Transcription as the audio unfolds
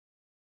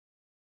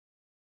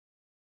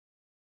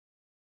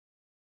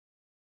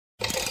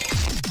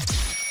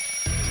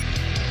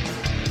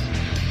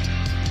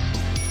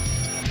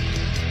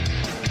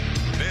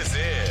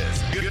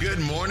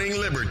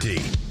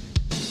Liberty.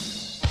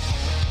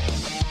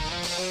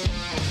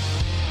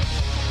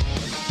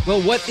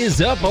 Well, what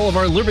is up, all of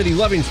our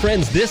liberty-loving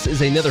friends? This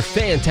is another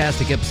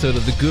fantastic episode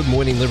of the Good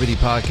Morning Liberty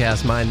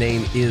podcast. My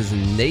name is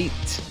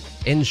Nate,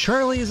 and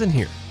Charlie isn't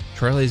here.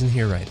 Charlie isn't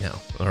here right now,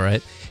 all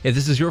right? If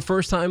this is your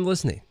first time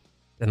listening,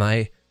 then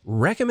I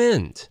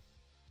recommend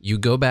you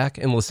go back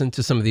and listen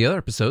to some of the other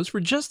episodes for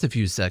just a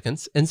few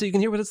seconds, and so you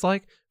can hear what it's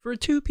like for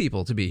two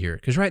people to be here,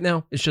 because right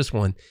now it's just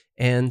one,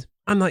 and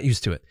I'm not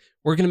used to it.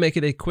 We're going to make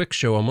it a quick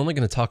show. I'm only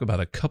going to talk about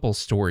a couple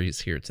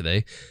stories here today.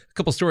 A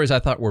couple stories I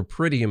thought were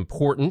pretty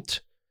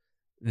important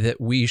that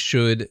we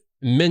should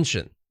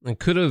mention, and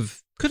could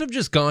have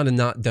just gone and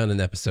not done an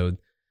episode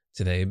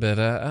today, but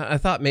I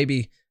thought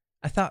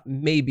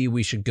maybe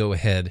we should go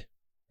ahead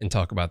and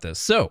talk about this.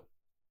 So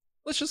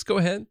let's just go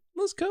ahead.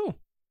 Let's go.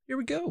 Here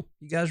we go.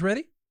 You guys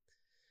ready?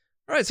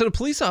 All right. So the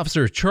police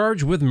officer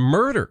charged with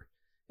murder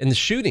in the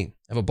shooting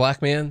of a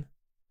black man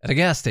at a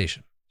gas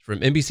station. From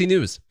NBC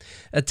News,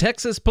 a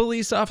Texas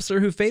police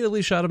officer who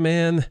fatally shot a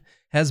man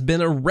has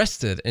been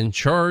arrested and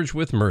charged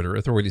with murder,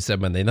 authorities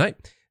said Monday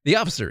night. The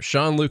officer,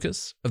 Sean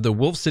Lucas, of the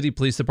Wolf City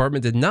Police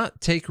Department, did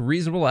not take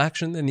reasonable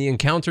action in the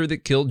encounter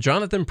that killed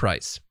Jonathan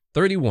Price,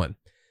 31.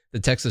 The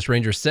Texas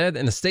Ranger said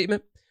in a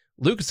statement,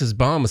 Lucas's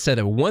bond was set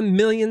at $1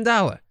 million,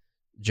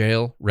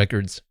 jail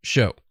records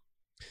show.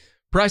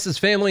 Price's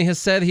family has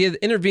said he had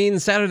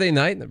intervened Saturday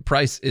night.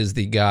 Price is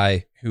the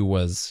guy who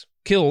was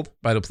killed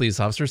by the police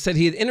officer, said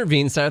he had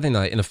intervened Saturday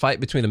night in a fight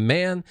between a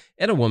man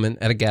and a woman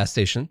at a gas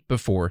station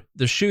before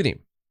the shooting.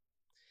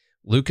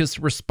 Lucas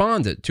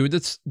responded to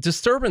a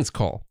disturbance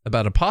call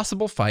about a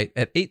possible fight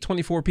at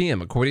 8:24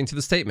 p.m., according to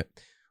the statement.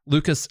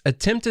 Lucas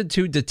attempted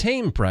to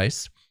detain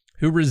Price,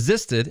 who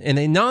resisted in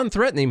a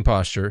non-threatening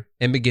posture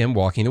and began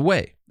walking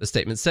away, the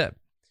statement said.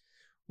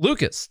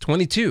 Lucas,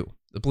 22,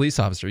 the police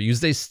officer,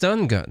 used a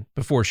stun gun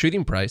before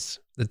shooting Price.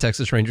 The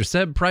Texas Ranger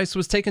said Price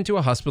was taken to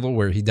a hospital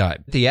where he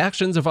died. The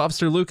actions of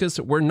Officer Lucas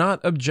were not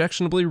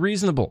objectionably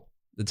reasonable,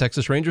 the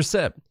Texas Ranger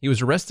said. He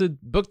was arrested,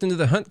 booked into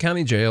the Hunt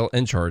County Jail,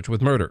 and charged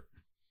with murder.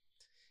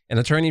 An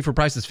attorney for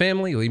Price's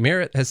family, Lee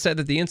Merritt, has said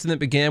that the incident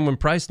began when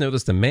Price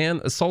noticed a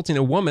man assaulting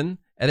a woman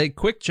at a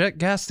Quick Check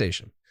gas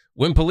station.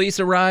 When police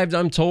arrived,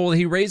 I'm told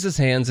he raised his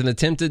hands and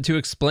attempted to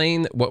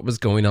explain what was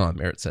going on,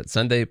 Merritt said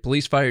Sunday.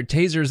 Police fired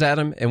tasers at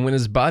him, and when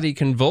his body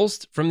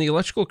convulsed from the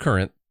electrical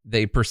current,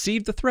 they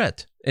perceived the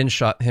threat and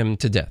shot him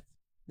to death.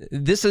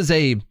 This is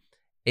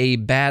a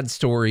bad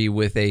story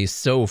with a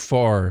so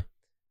far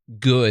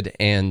good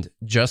and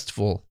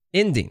justful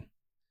ending.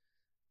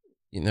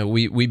 You know,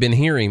 we've been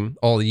hearing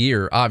all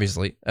year,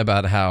 obviously,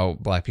 about how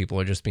black people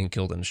are just being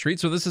killed in the street.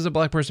 So this is a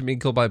black person being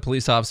killed by a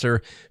police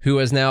officer who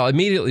has now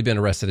immediately been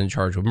arrested and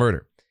charged with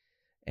murder.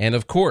 And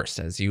of course,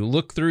 as you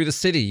look through the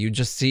city, you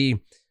just see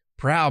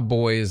Proud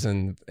Boys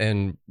and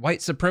white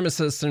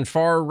supremacists and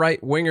far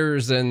right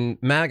wingers and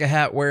MAGA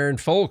hat wearing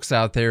folks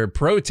out there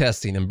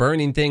protesting and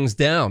burning things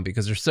down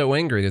because they're so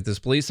angry that this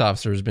police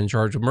officer has been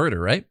charged with murder,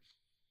 right?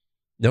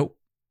 Nope.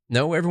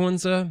 No,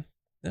 everyone's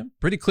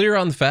pretty clear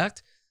on the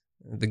fact.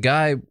 The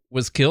guy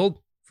was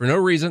killed for no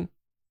reason,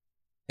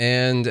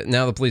 and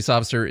now the police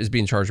officer is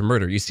being charged with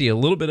murder. You see a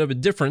little bit of a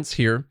difference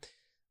here,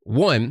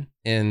 one,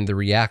 in the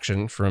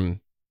reaction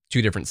from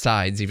two different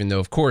sides, even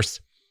though, of course,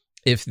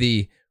 if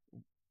the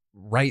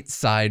right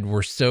side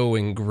were so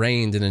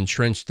ingrained and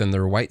entrenched in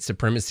their white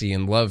supremacy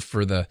and love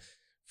for the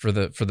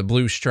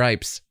blue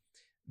stripes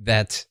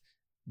that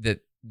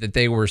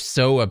they were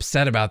so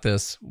upset about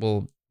this,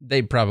 well,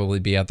 they'd probably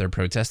be out there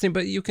protesting,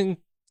 but you can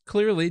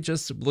clearly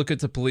just look at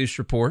the police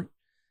report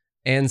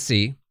and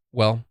see,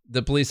 well,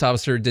 the police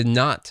officer did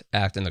not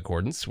act in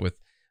accordance with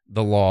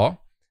the law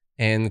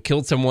and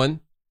killed someone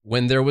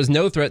when there was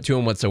no threat to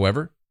him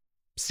whatsoever.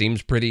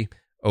 Seems pretty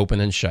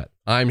open and shut.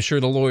 I'm sure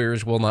the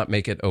lawyers will not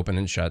make it open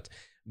and shut,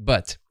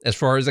 but as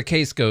far as the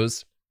case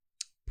goes,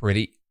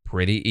 pretty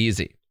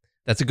easy.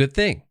 That's a good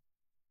thing,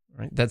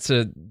 right? That's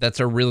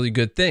a really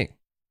good thing.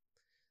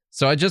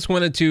 So I just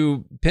wanted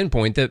to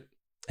pinpoint that,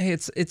 hey,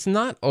 it's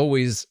not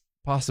always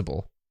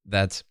possible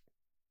that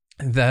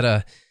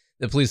the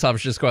police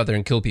officers just go out there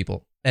and kill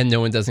people and no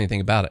one does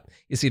anything about it.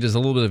 You see, there's a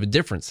little bit of a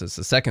difference. It's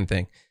the second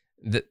thing,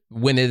 that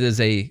when it is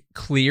a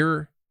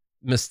clear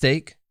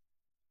mistake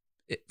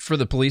for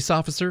the police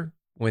officer,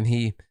 when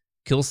he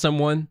kills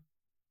someone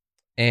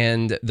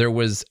and there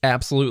was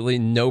absolutely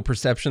no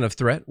perception of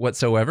threat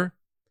whatsoever,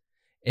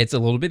 it's a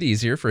little bit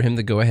easier for him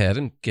to go ahead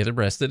and get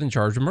arrested and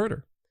charged with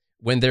murder.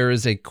 When there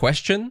is a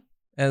question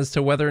as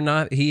to whether or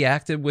not he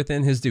acted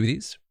within his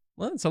duties,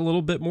 well, it's a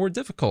little bit more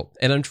difficult.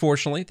 And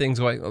unfortunately, things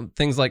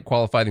like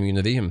qualified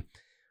immunity and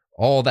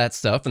all that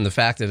stuff, and the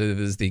fact that it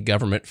is the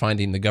government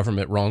finding the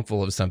government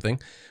wrongful of something,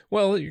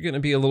 well, you're going to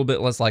be a little bit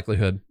less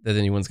likelihood that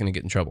anyone's going to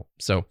get in trouble.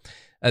 So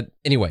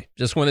anyway,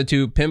 just wanted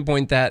to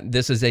pinpoint that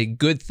this is a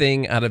good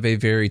thing out of a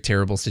very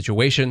terrible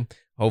situation.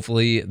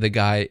 Hopefully the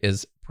guy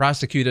is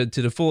prosecuted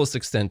to the fullest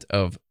extent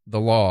of the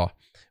law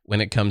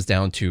when it comes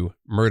down to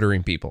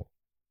murdering people.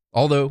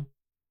 Although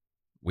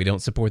we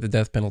don't support the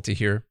death penalty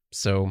here,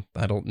 so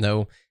I don't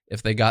know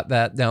if they got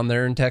that down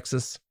there in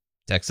Texas.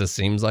 Texas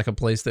seems like a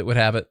place that would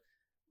have it.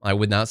 I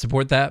would not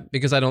support that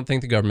because I don't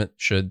think the government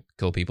should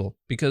kill people,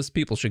 because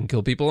people shouldn't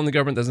kill people and the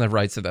government doesn't have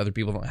rights that other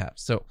people don't have.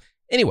 So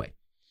anyway,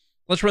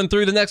 let's run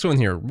through the next one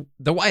here.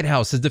 The White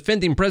House is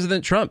defending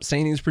President Trump,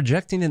 saying he's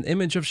projecting an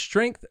image of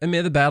strength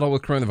amid the battle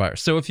with coronavirus.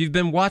 So if you've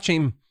been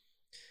watching,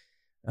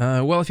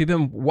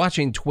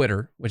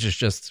 Twitter, which is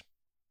just,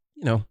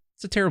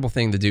 it's a terrible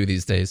thing to do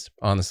these days,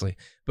 honestly.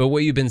 But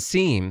what you've been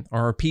seeing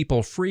are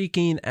people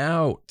freaking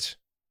out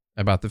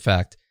about the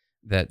fact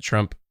that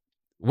Trump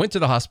went to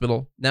the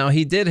hospital. Now,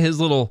 he did his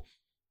little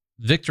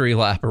victory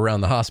lap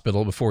around the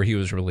hospital before he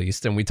was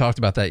released, and we talked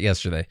about that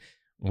yesterday.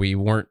 We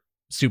weren't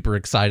super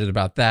excited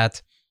about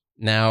that.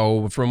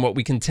 Now, from what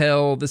we can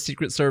tell, the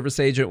Secret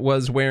Service agent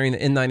was wearing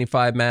an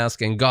N95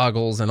 mask and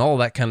goggles and all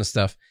that kind of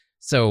stuff.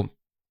 So,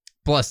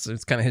 plus,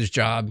 it's kind of his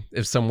job.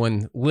 If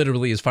someone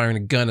literally is firing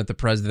a gun at the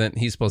president,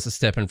 he's supposed to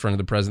step in front of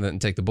the president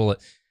and take the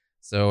bullet.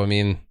 So, I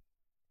mean,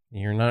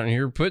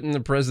 you're putting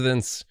the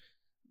president's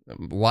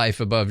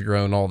life above your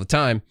own all the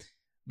time.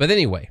 But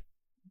anyway,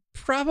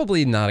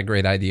 probably not a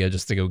great idea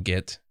just to go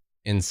get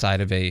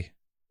inside of a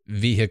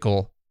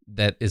vehicle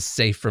that is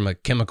safe from a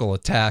chemical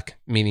attack,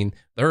 meaning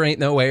there ain't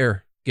no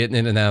air getting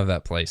in and out of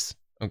that place.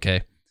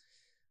 Okay.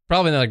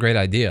 Probably not a great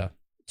idea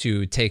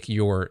to take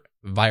your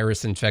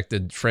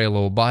virus-infected, frail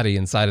old body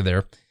inside of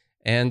there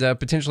and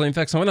potentially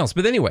infect someone else.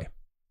 But anyway,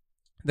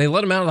 they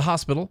let him out of the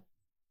hospital,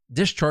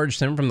 discharged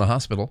him from the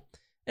hospital.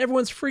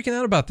 Everyone's freaking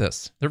out about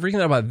this. They're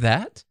freaking out about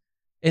that.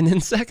 And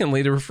then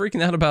secondly, they were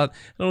freaking out about, I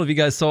don't know if you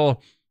guys saw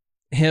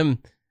him,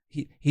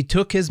 he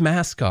took his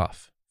mask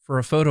off for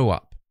a photo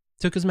op.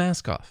 Took his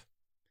mask off.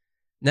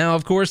 Now,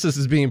 of course, this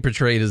is being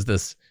portrayed as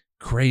this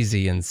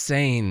crazy,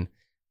 insane,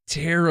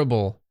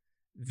 terrible,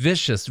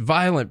 vicious,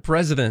 violent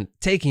president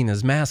taking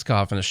his mask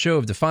off in a show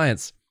of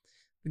defiance.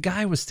 The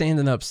guy was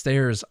standing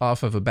upstairs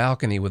off of a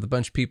balcony with a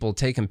bunch of people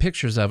taking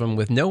pictures of him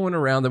with no one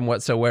around him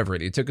whatsoever.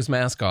 And he took his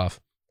mask off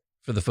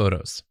for the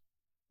photos.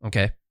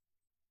 Okay?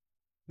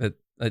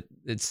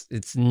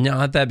 It's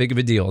not that big of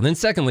a deal. And then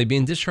secondly,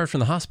 being discharged from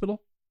the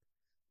hospital.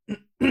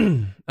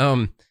 The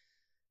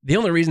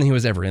only reason he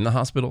was ever in the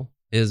hospital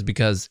is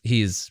because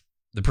he's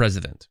the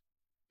president.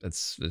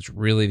 That's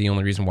really the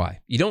only reason why.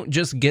 You don't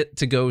just get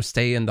to go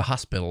stay in the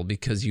hospital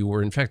because you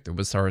were infected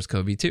with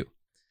SARS-CoV-2.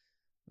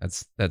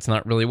 That's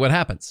not really what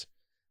happens.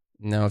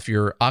 Now, if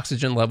your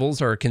oxygen levels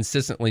are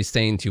consistently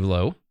staying too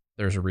low,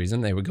 there's a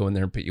reason they would go in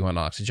there and put you on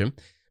oxygen.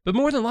 But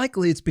more than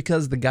likely, it's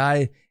because the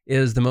guy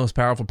is the most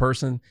powerful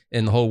person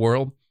in the whole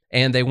world,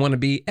 and they want to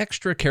be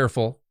extra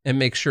careful and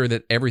make sure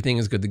that everything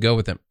is good to go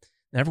with him.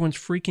 And everyone's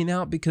freaking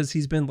out because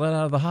he's been let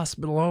out of the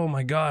hospital. Oh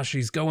my gosh,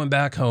 he's going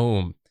back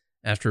home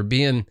after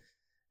being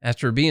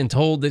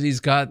told that he's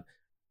got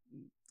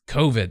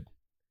COVID.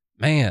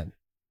 Man,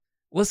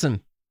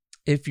 listen,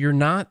 if you're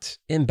not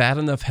in bad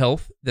enough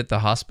health that the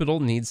hospital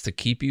needs to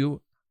keep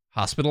you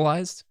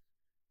hospitalized,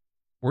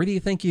 where do you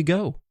think you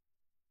go?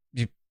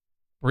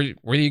 Where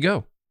do you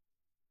go?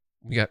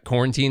 We got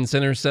quarantine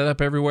centers set up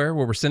everywhere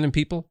where we're sending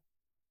people,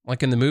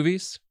 like in the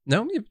movies.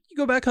 No, you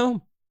go back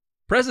home.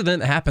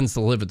 President happens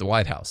to live at the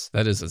White House.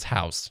 That is his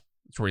house.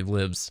 That's where he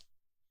lives.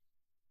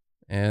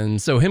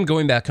 And so him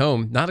going back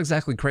home, not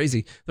exactly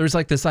crazy. There's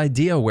like this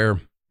idea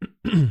where,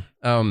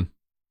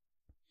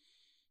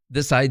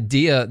 this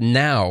idea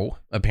now,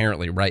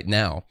 apparently right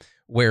now,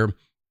 where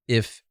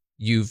if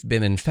you've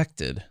been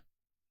infected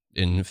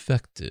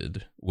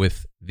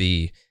with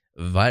the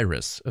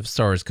virus of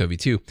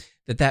SARS-CoV-2,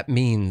 that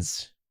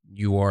means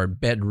you are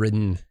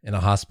bedridden in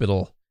a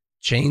hospital,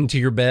 chained to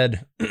your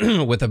bed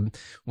with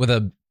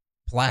a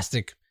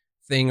plastic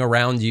thing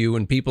around you,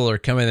 and people are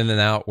coming in and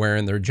out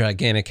wearing their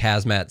gigantic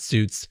hazmat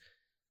suits.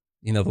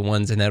 You know, the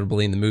ones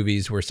inevitably in the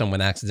movies where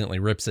someone accidentally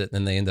rips it and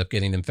then they end up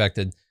getting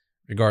infected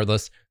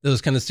regardless.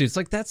 Those kind of suits.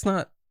 Like, that's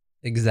not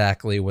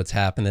exactly what's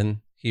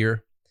happening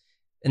here.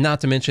 And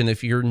not to mention,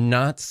 if you're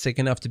not sick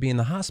enough to be in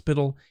the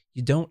hospital,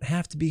 you don't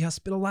have to be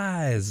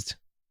hospitalized.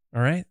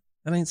 All right?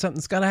 That ain't something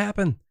that's got to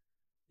happen.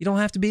 You don't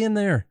have to be in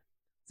there.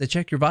 They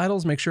check your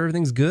vitals, make sure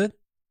everything's good.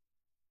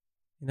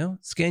 You know,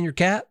 scan your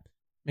cat,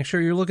 make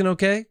sure you're looking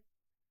okay.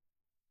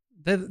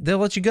 They'll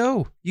let you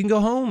go. You can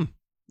go home.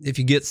 If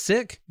you get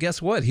sick,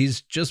 guess what?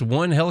 He's just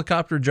one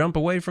helicopter jump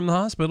away from the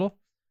hospital.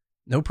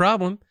 No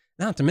problem.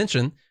 Not to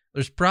mention,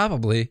 there's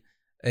probably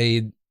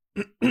a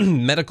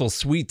medical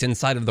suite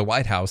inside of the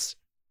White House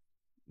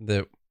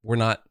that we're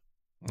not,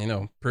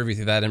 privy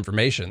to that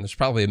information. There's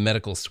probably a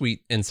medical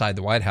suite inside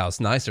the White House,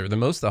 nicer than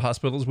most of the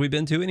hospitals we've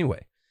been to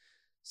anyway.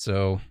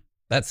 So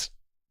that's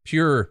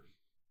pure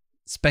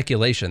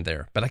speculation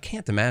there. But I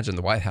can't imagine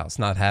the White House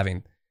not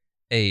having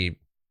a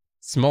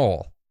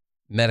small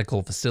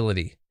medical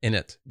facility in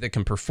it that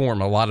can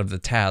perform a lot of the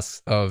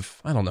tasks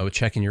of,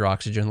 checking your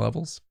oxygen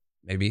levels,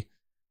 maybe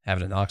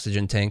having an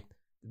oxygen tank,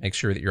 make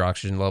sure that your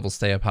oxygen levels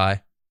stay up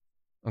high.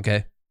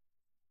 Okay.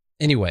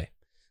 Anyway,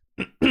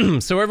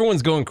 so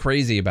everyone's going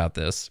crazy about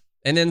this.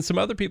 And then some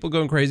other people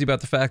going crazy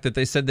about the fact that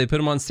they said they put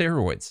him on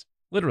steroids,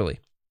 literally.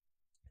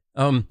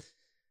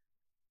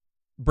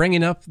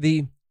 Bringing up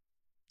the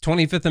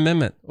 25th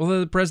Amendment. Well,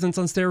 the president's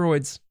on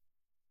steroids.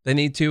 They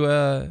need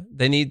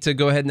to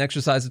go ahead and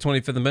exercise the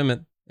 25th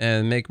Amendment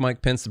and make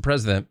Mike Pence the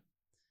president.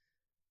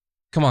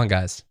 Come on,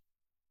 guys.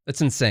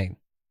 That's insane.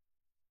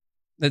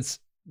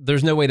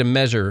 There's no way to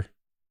measure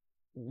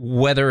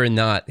whether or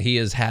not he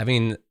is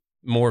having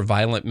more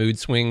violent mood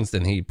swings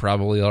than he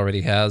probably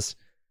already has.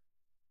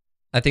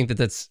 I think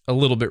that's a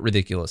little bit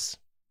ridiculous.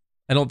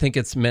 I don't think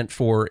it's meant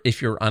for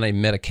if you're on a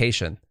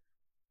medication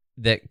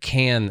that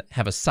can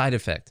have a side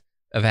effect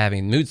of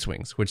having mood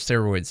swings, which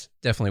steroids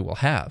definitely will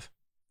have.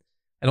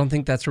 I don't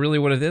think that's really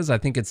what it is. I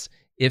think it's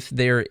if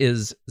there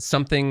is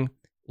something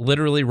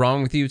literally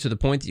wrong with you to the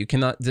point that you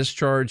cannot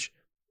discharge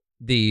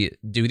the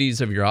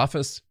duties of your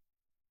office.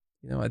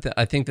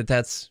 I think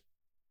that's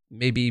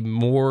maybe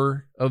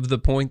more of the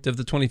point of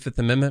the 25th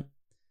Amendment.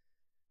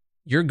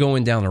 You're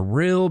going down a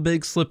real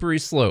big slippery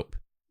slope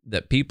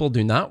that people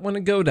do not want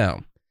to go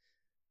down.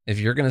 If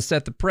you're going to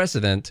set the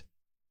precedent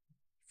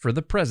for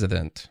the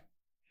president,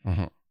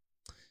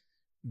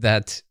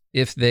 that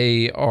if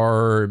they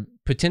are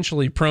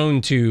potentially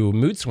prone to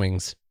mood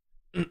swings,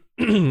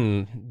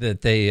 that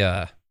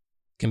they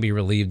can be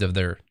relieved of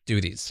their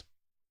duties.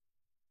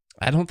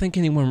 I don't think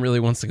anyone really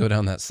wants to go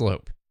down that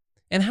slope.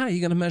 And how are you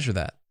going to measure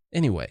that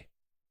anyway?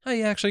 How are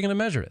you actually going to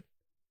measure it?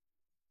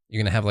 You're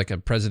going to have like a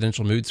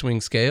presidential mood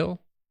swing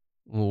scale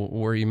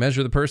where you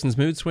measure the person's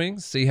mood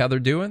swings, see how they're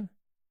doing?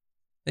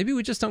 Maybe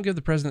we just don't give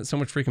the president so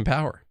much freaking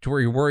power to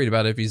where you're worried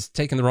about if he's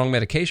taking the wrong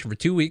medication for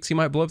 2 weeks, he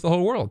might blow up the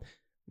whole world.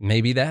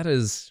 Maybe that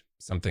is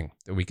something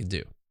that we could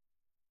do.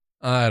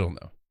 I don't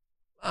know.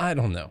 I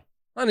don't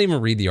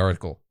even read the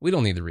article. We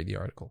don't need to read the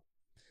article.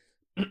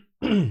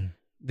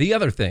 The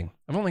other thing,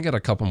 I've only got a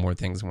couple more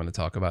things I want to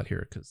talk about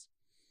here because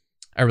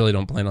I really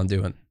don't plan on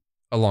doing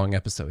a long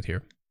episode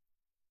here.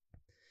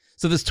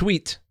 So this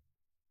tweet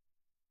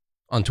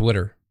on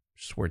Twitter,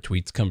 just where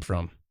tweets come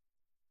from.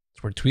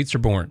 It's where tweets are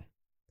born.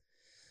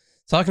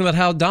 Talking about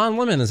how Don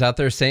Lemon is out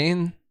there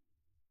saying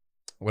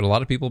what a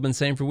lot of people have been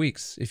saying for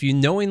weeks. If you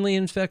knowingly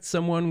infect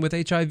someone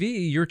with HIV,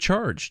 you're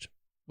charged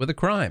with a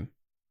crime.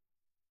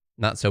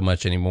 Not so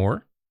much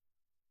anymore.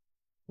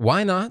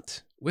 Why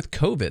not with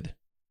COVID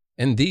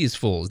and these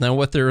fools? Now,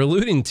 what they're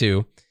alluding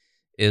to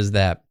is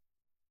that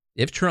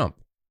if Trump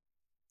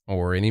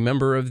or any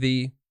member of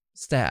the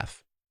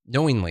staff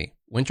knowingly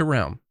went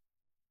around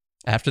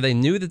after they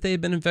knew that they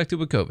had been infected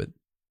with COVID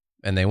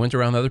and they went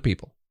around other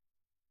people,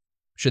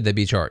 should they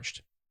be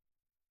charged?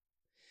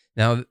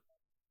 Now,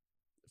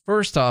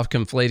 first off,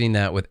 conflating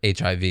that with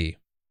HIV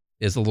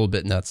is a little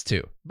bit nuts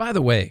too. By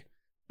the way,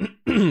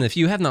 if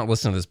you have not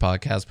listened to this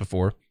podcast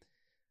before,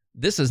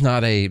 this is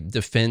not a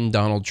defend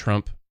Donald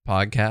Trump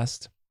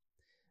podcast.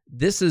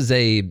 This is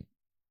a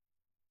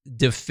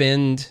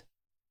defend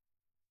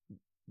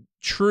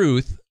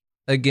truth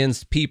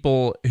against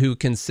people who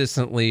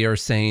consistently are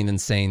saying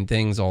insane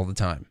things all the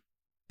time.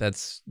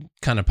 That's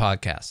kind of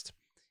podcast.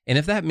 And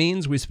if that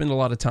means we spend a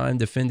lot of time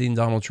defending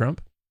Donald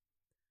Trump,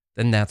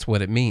 then that's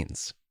what it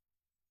means.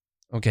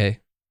 Okay?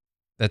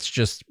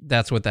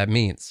 That's what that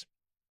means.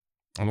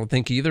 I don't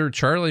think either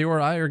Charlie or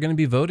I are going to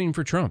be voting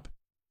for Trump.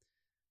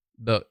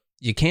 But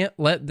you can't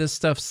let this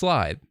stuff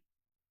slide.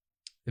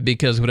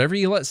 Because whatever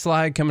you let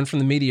slide coming from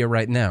the media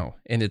right now,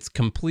 and it's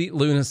complete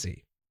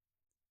lunacy,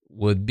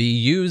 would be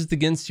used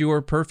against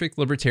your perfect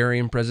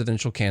libertarian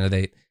presidential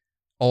candidate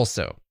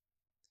also.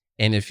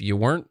 And if you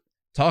weren't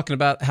talking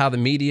about how the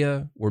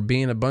media were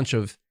being a bunch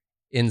of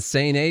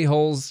insane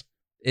a-holes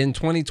in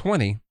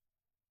 2020,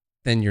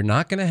 then you're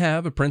not going to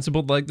have a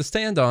principled leg to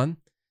stand on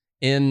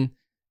in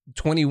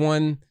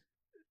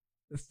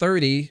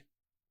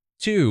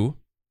 2132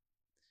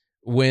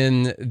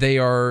 when they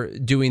are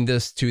doing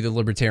this to the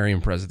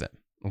libertarian president.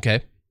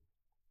 Okay?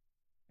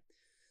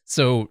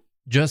 So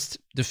just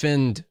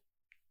defend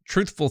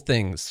truthful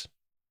things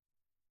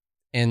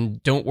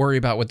and don't worry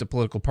about what the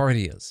political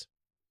party is.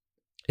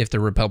 If the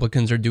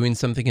Republicans are doing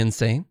something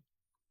insane,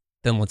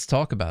 then let's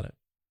talk about it.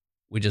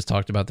 We just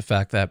talked about the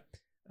fact that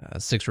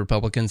 6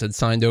 Republicans had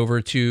signed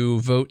over to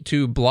vote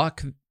to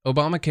block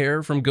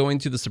Obamacare from going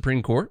to the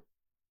Supreme Court.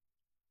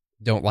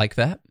 Don't like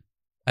that.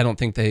 I don't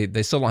think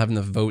they still don't have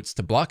enough votes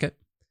to block it,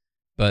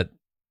 but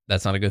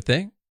that's not a good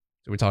thing.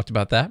 So we talked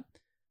about that.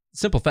 The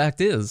simple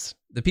fact is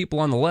the people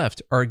on the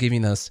left are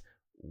giving us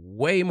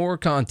way more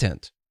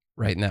content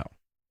right now.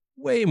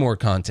 Way more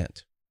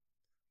content.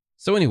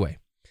 So anyway,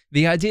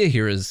 the idea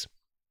here is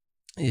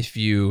if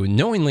you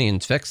knowingly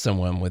infect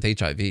someone with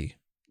HIV,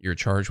 you're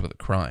charged with a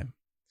crime.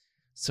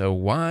 So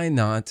why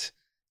not,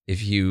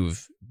 if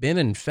you've been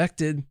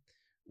infected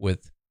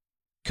with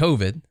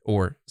COVID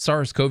or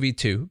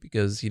SARS-CoV-2,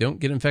 because you don't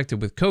get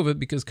infected with COVID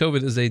because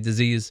COVID is a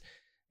disease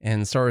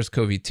and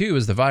SARS-CoV-2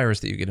 is the virus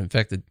that you get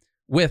infected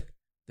with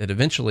that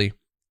eventually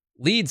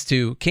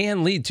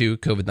can lead to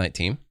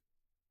COVID-19.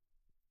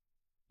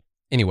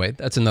 Anyway,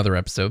 that's another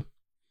episode.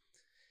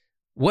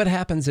 What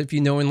happens if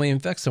you knowingly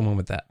infect someone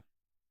with that?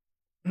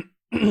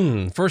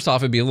 First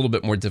off, it'd be a little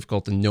bit more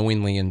difficult to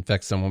knowingly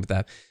infect someone with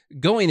that.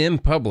 Going in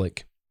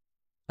public,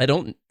 I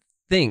don't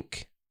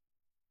think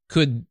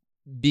could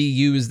be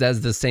used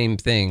as the same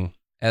thing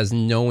as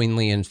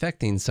knowingly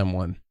infecting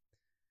someone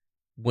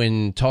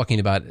when talking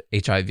about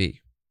HIV,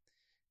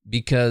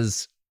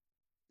 because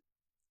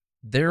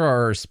there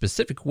are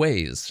specific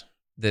ways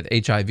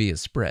that HIV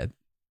is spread,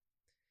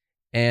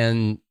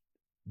 and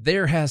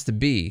there has to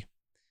be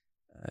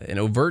an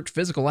overt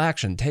physical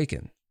action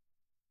taken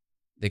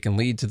that can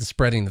lead to the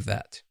spreading of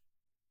that.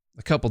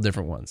 A couple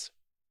different ones.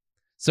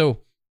 So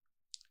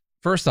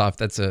first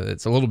off, it's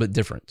a little bit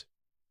different.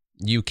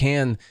 You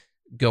can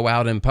go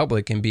out in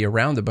public and be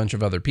around a bunch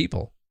of other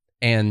people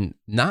and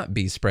not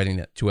be spreading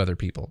it to other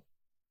people.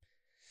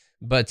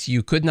 But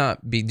you could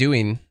not be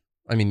doing,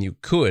 you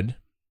could,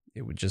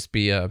 it would just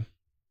be a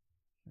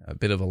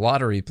bit of a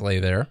lottery play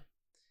there.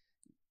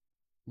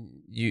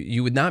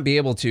 You would not be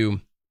able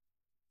to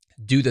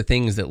do the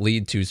things that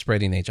lead to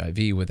spreading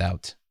HIV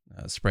without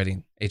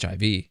spreading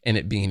HIV, and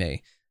it being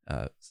a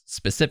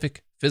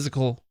specific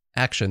physical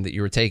action that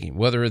you were taking,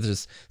 whether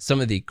it's some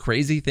of the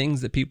crazy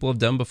things that people have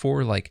done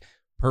before, like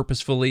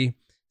purposefully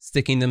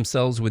sticking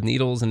themselves with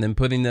needles and then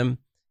putting them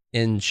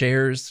in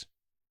chairs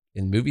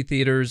in movie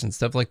theaters and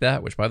stuff like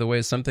that, which, by the way,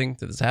 is something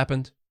that has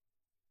happened.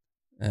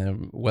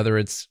 Whether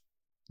it's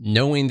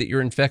knowing that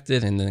you're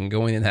infected and then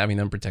going and having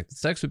unprotected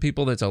sex with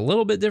people, that's a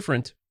little bit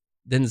different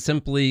than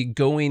simply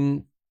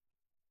going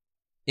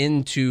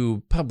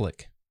into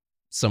public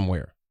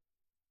somewhere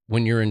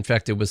when you're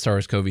infected with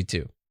SARS-CoV-2.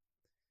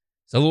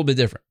 It's a little bit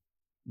different.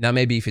 Now,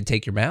 maybe if you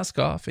take your mask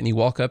off and you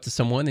walk up to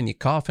someone and you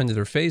cough into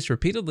their face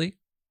repeatedly,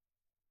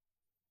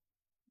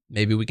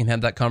 maybe we can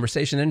have that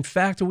conversation. In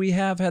fact, we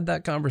have had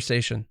that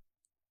conversation.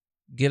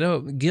 Get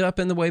up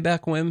in the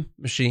Wayback Whim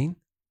machine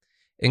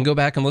and go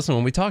back and listen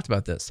when we talked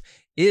about this.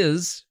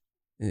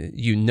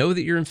 You know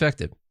that you're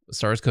infected with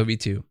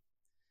SARS-CoV-2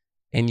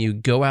 and you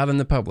go out in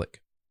the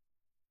public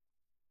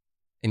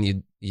and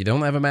you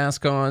don't have a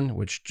mask on,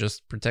 which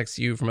just protects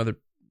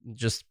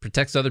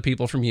other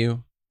people from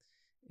you.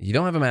 You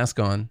don't have a mask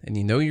on and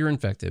you know you're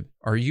infected.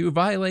 Are you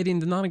violating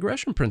the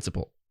non-aggression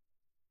principle?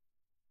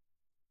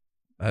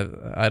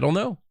 I don't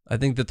know. I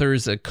think that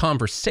there's a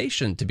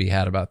conversation to be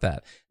had about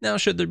that. Now,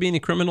 should there be any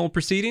criminal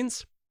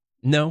proceedings?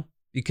 No,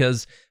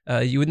 because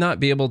you would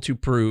not be able to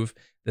prove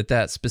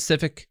that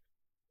specific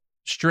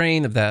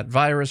strain of that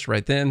virus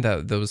right then,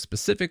 those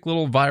specific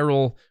little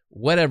viral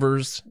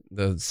whatevers,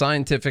 the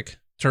scientific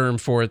term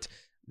for it,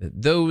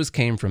 that those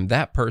came from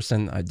that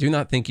person. I do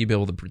not think you'd be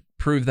able to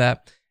prove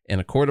that. In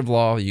a court of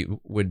law, it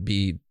would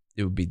be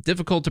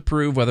difficult to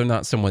prove whether or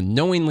not someone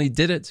knowingly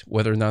did it,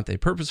 whether or not they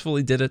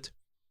purposefully did it.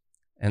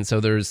 And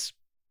so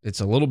it's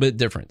a little bit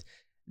different.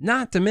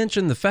 Not to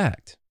mention the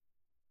fact,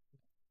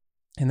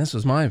 and this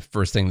was my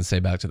first thing to say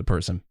back to the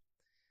person,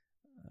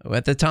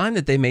 at the time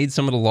that they made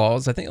some of the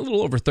laws, I think a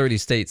little over 30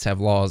 states have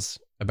laws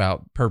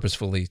about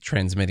purposefully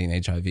transmitting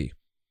HIV.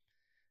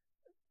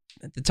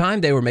 At the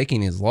time they were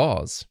making these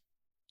laws,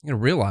 you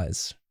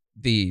realize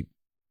the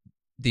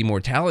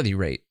mortality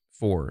rate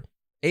for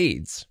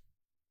AIDS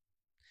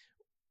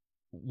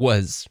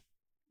was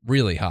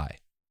really high.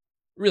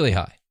 Really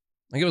high.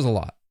 Like, it was a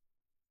lot.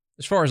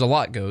 As far as a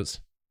lot goes,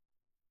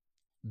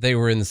 they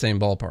were in the same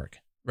ballpark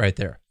right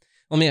there.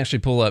 Let me actually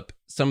pull up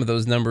some of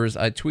those numbers.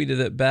 I tweeted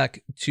it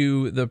back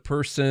to the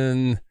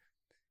person.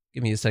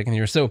 Give me a second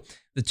here. So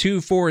the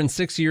 2, 4, and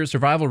 6 year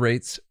survival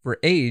rates for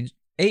AIDS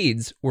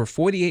were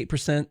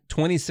 48%,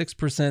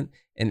 26%,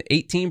 and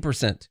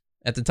 18%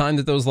 at the time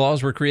that those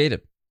laws were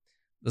created.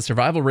 The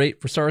survival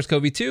rate for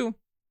SARS-CoV-2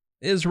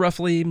 is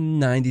roughly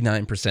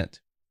 99%.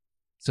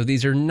 So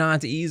these are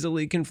not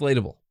easily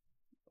conflatable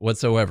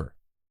whatsoever.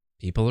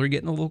 People are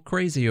getting a little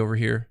crazy over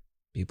here.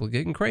 People are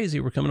getting crazy.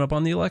 We're coming up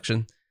on the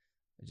election.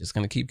 They're just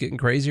going to keep getting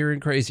crazier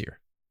and crazier.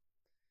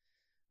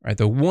 All right,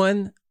 the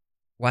one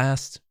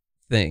last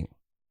thing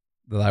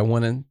that I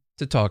wanted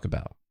to talk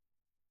about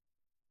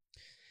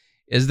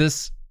is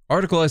this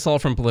article I saw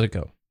from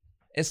Politico.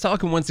 It's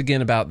talking once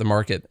again about the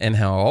market and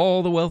how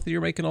all the wealthy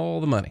are making all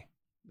the money.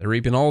 They're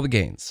reaping all the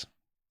gains.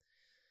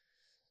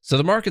 So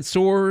the market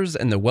soars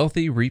and the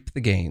wealthy reap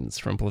the gains.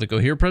 From Politico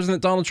here,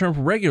 President Donald Trump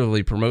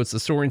regularly promotes the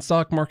soaring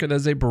stock market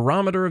as a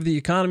barometer of the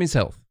economy's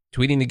health,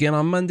 tweeting again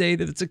on Monday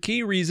that it's a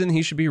key reason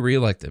he should be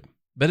reelected.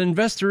 But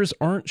investors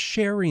aren't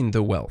sharing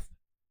the wealth.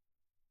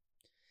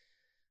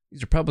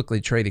 These are publicly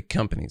traded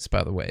companies,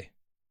 by the way.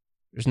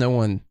 There's no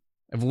one.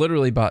 I've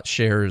literally bought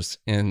shares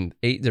in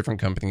 8 different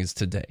companies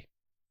today.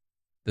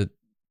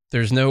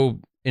 There's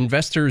no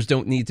investors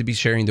don't need to be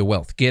sharing the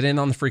wealth. Get in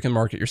on the freaking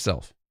market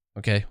yourself.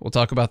 Okay, we'll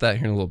talk about that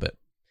here in a little bit.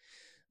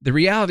 The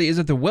reality is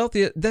that the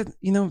wealthy,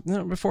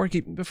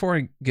 before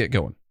I get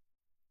going,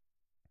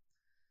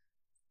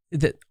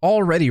 that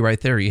already right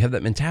there, you have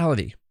that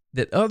mentality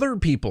that other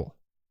people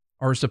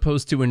are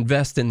supposed to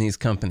invest in these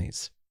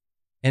companies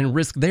and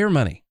risk their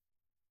money.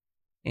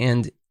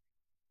 And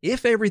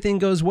if everything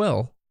goes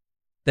well,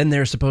 then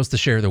they're supposed to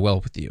share the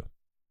wealth with you.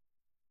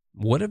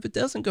 What if it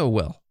doesn't go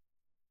well?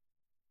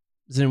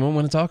 Does anyone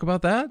want to talk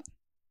about that? Are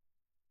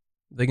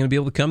they going to be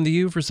able to come to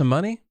you for some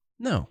money?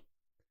 No.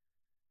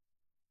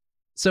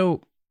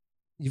 So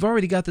you've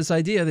already got this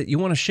idea that you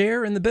want to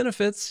share in the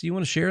benefits, you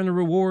want to share in the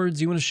rewards,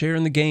 you want to share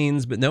in the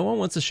gains, but no one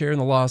wants to share in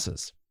the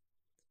losses.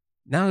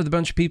 Now that a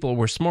bunch of people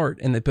were smart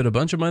and they put a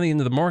bunch of money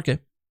into the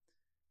market,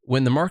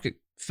 when the market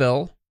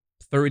fell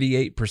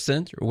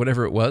 38% or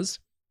whatever it was,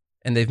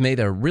 and they've made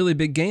a really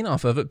big gain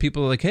off of it,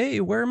 people are like, hey,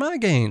 where are my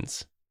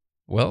gains?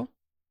 Well,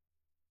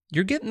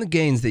 you're getting the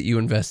gains that you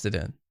invested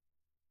in.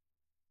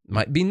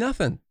 Might be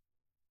nothing.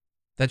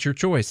 That's your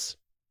choice.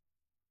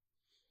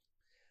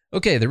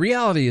 Okay, the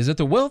reality is that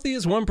the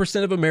wealthiest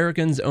 1% of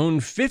Americans own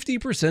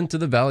 50% of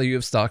the value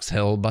of stocks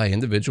held by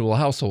individual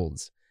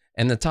households,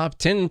 and the top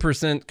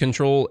 10%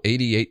 control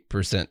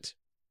 88%.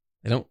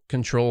 They don't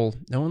control,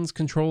 no one's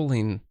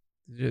controlling.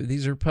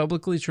 These are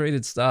publicly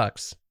traded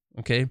stocks,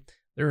 okay?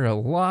 There are a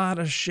lot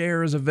of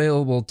shares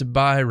available to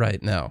buy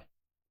right now.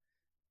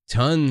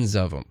 Tons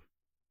of them.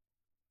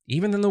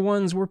 Even in the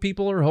ones where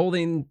people are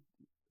holding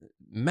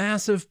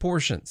massive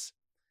portions.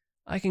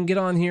 I can get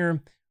on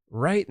here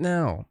right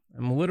now.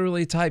 I'm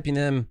literally typing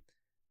in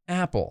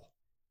Apple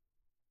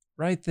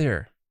right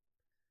there.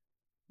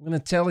 I'm going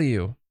to tell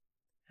you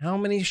how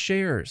many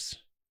shares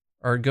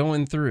are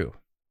going through.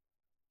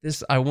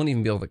 This, I won't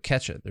even be able to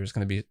catch it. There's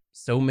going to be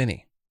so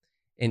many.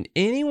 And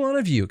any one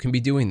of you can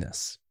be doing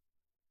this.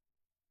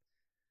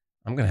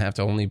 I'm going to have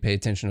to only pay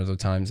attention to the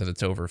times that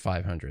it's over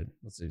 500.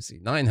 Let's see,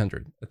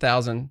 900,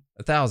 1,000,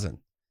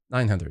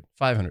 900,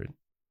 500.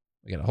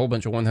 We got a whole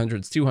bunch of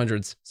 100s,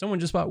 200s.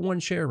 Someone just bought one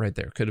share right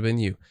there. Could have been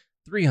you.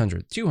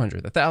 300,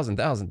 200, 1,000,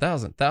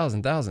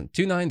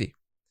 290,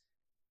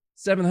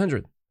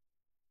 700.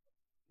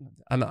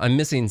 I'm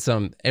missing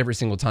some every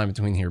single time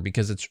between here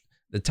because it's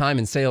the time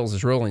in sales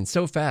is rolling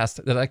so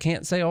fast that I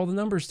can't say all the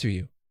numbers to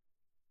you.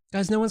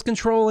 Guys, no one's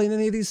controlling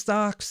any of these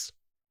stocks.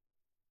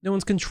 No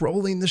one's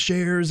controlling the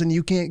shares and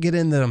you can't get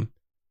in them.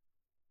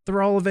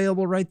 They're all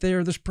available right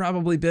there. There's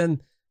probably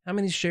been, how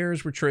many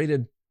shares were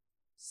traded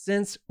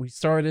since we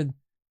started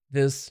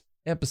this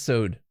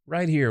episode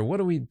right here? What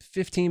are we,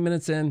 15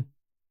 minutes in?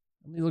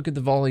 Let me look at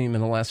the volume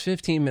in the last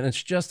 15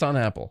 minutes just on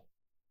Apple.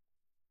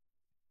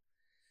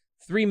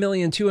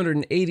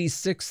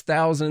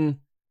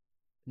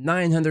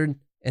 3,286,900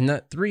 and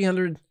not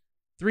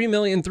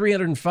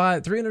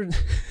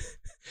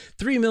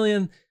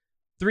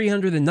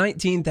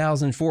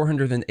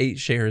 3,319,408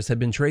 shares have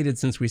been traded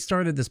since we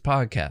started this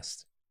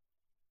podcast.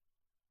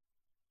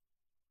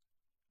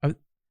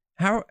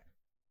 How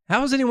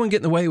is anyone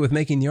getting away with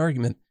making the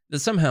argument that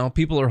somehow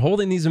people are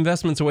holding these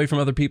investments away from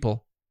other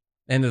people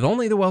and that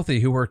only the wealthy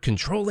who are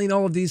controlling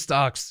all of these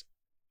stocks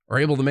are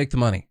able to make the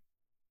money?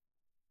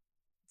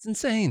 It's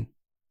insane.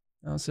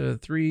 Also,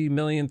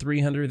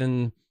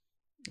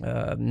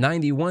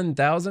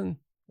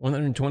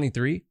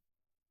 3,391,123.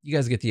 You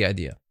guys get the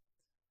idea.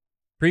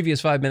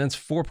 Previous 5 minutes,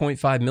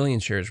 4.5 million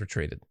shares were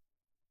traded.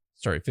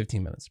 Sorry,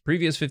 15 minutes.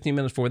 Previous 15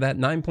 minutes before that,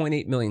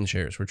 9.8 million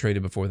shares were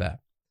traded before that.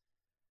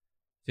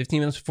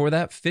 15 minutes before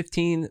that,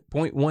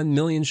 15.1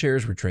 million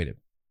shares were traded.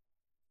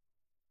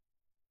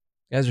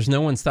 Guys, there's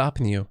no one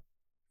stopping you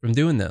from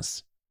doing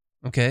this,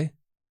 okay?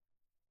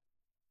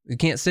 You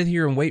can't sit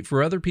here and wait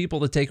for other people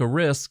to take a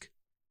risk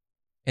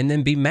and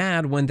then be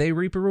mad when they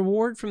reap a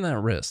reward from that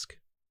risk.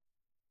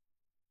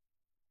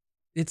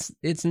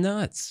 It's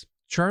nuts.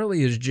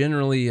 Charlie is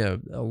generally a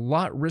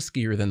lot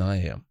riskier than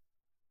I am.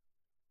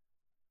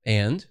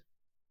 And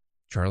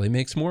Charlie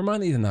makes more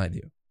money than I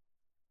do.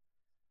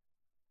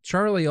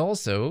 Charlie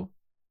also,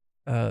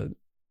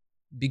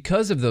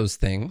 because of those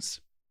things,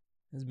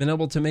 has been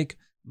able to make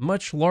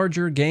much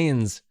larger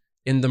gains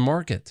in the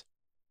market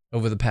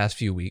over the past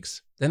few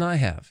weeks than I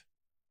have.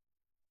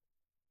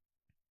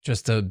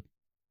 Just a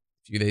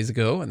few days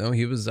ago, I know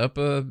he was up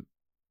a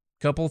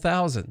couple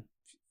thousand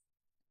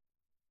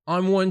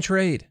on one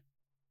trade.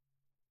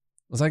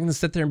 Was I going to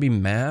sit there and be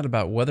mad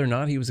about whether or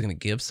not he was going to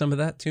give some of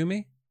that to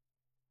me?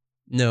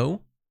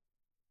 No,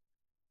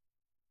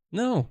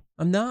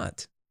 I'm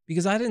not.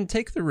 Because I didn't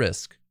take the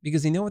risk.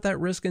 Because you know what that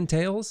risk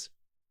entails?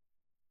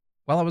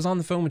 While I was on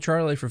the phone with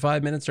Charlie for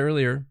 5 minutes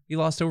earlier, he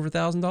lost over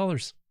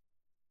 $1,000.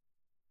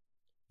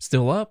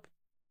 Still up.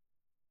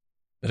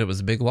 But it was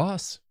a big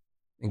loss.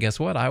 And guess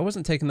what? I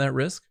wasn't taking that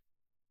risk.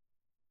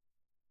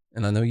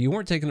 And I know you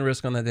weren't taking the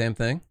risk on that damn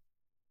thing.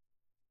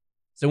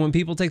 So when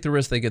people take the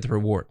risk, they get the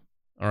reward.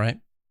 All right?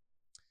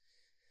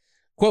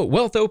 Quote,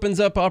 wealth opens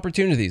up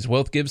opportunities.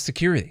 Wealth gives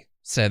security,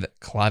 said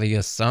Claudia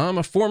Sahm,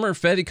 a former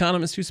Fed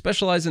economist who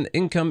specialized in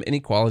income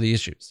inequality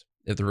issues.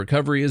 If the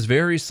recovery is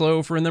very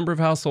slow for a number of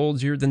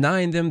households, you're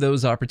denying them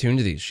those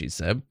opportunities, she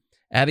said,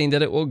 adding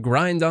that it will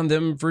grind on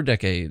them for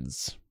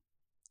decades.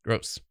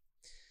 Gross.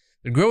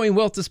 The growing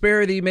wealth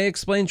disparity may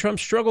explain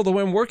Trump's struggle to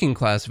win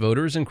working-class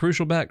voters in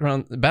crucial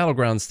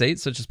battleground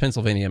states such as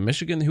Pennsylvania and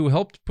Michigan, who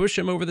helped push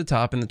him over the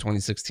top in the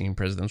 2016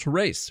 presidential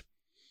race.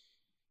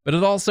 But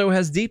it also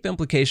has deep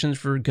implications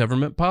for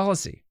government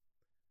policy.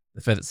 The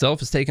Fed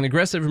itself has taken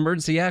aggressive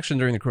emergency action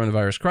during the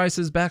coronavirus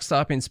crisis,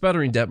 backstopping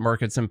sputtering debt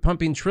markets and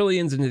pumping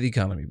trillions into the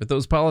economy. But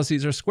those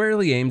policies are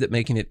squarely aimed at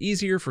making it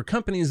easier for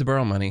companies to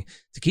borrow money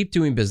to keep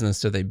doing business,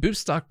 so they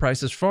boost stock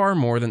prices far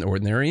more than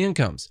ordinary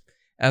incomes.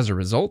 As a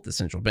result, the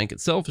central bank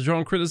itself has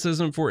drawn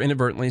criticism for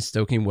inadvertently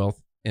stoking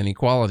wealth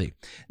inequality.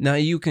 Now,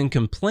 you can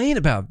complain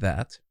about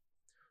that,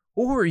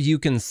 or you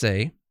can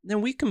say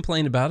then we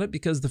complain about it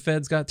because the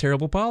Fed's got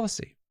terrible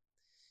policy.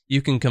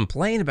 You can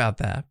complain about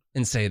that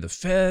and say the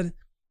Fed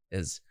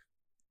is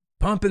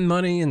pumping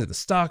money into the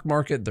stock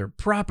market. They're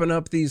propping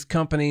up these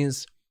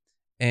companies,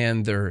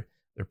 and they're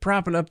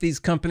propping up these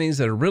companies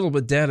that are riddled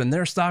with debt, and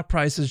their stock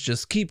prices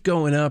just keep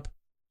going up.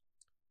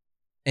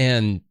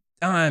 And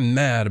I'm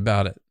mad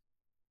about it.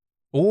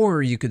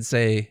 Or you could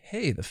say,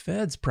 hey, the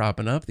Fed's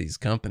propping up these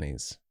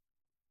companies,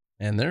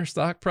 and their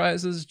stock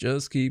prices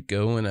just keep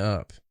going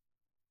up.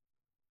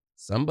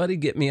 Somebody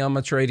get me on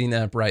my trading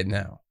app right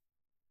now.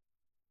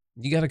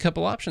 You got a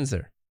couple options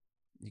there.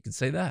 You could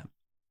say that.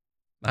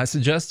 I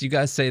suggest you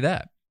guys say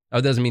that. Oh,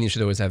 it doesn't mean you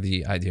should always have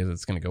the idea that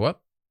it's going to go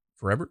up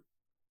forever.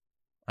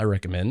 I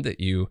recommend that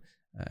you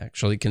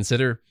actually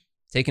consider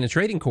taking a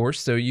trading course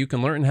so you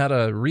can learn how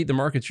to read the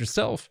markets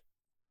yourself,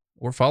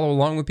 or follow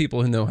along with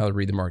people who know how to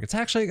read the markets.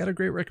 Actually, I got a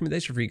great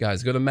recommendation for you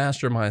guys. Go to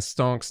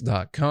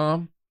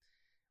mastermystonks.com.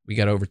 We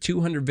got over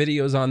 200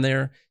 videos on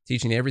there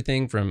teaching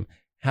everything from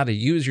how to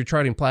use your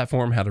charting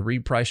platform, how to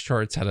read price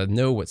charts, how to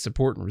know what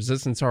support and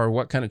resistance are,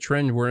 what kind of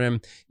trend we're in,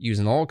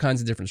 using all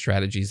kinds of different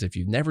strategies. If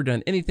you've never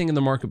done anything in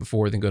the market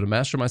before, then go to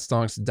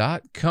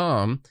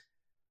mastermystonks.com.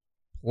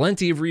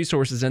 Plenty of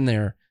resources in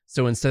there.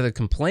 So instead of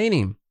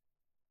complaining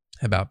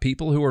about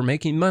people who are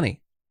making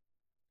money,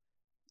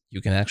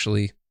 you can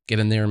actually get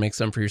in there and make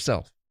some for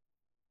yourself.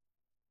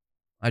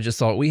 I just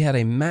thought we had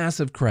a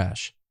massive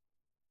crash.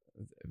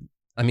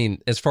 I mean,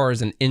 as far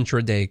as an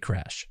intraday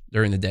crash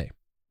during the day,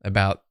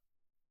 about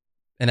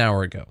an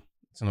hour ago.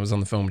 So I was on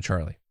the phone with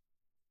Charlie.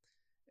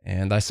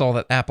 And I saw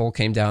that Apple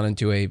came down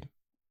into a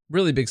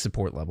really big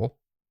support level.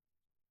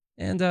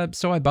 And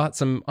so I bought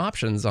some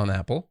options on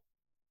Apple.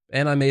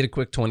 And I made a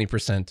quick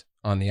 20%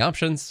 on the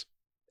options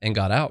and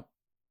got out.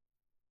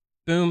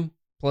 Boom,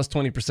 plus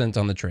 20%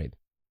 on the trade.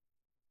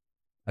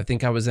 I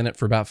think I was in it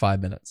for about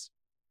 5 minutes.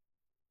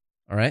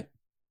 All right?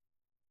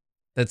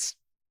 That's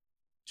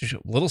just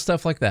little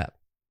stuff like that.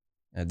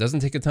 And it doesn't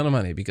take a ton of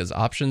money because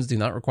options do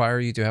not require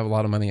you to have a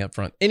lot of money up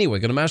front. Anyway,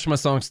 go to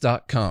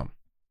mastermystonks.com.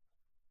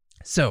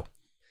 So,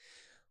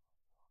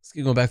 let's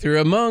keep going back through.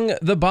 Among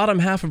the bottom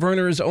half of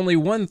earners, only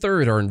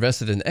 1/3 are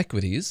invested in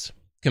equities,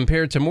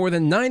 compared to more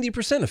than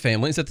 90% of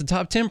families at the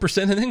top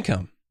 10% in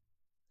income.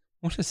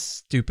 What a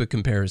stupid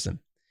comparison.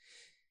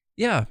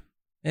 Yeah,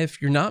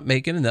 if you're not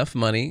making enough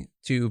money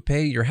to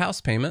pay your house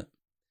payment,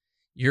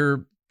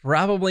 you're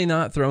probably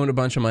not throwing a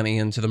bunch of money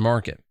into the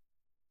market.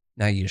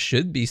 Now, you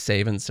should be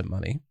saving some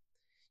money.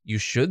 You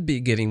should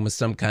be getting with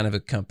some kind of a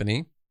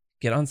company.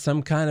 Get on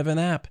some kind of an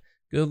app.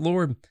 Good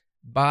Lord.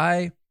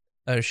 Buy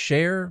a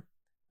share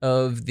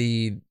of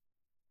the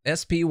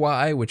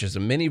SPY, which is a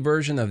mini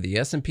version of the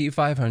S&P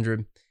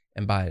 500,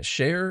 and buy a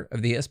share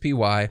of the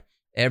SPY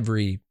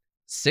every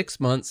 6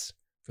 months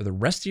for the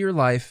rest of your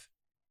life.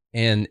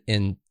 And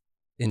in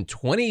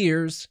 20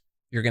 years,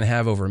 you're going to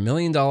have over $1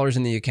 million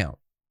in the account.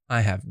 I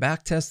have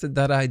back tested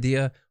that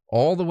idea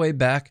all the way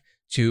back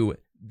to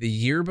the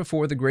year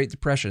before the Great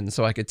Depression,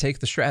 so I could take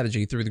the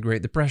strategy through the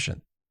Great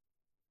Depression.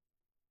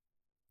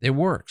 It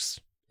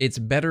works. It's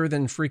better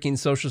than freaking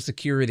Social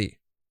Security.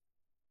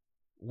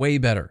 Way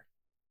better.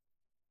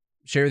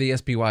 Share of the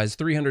SPY is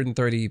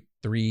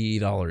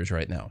 $333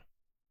 right now.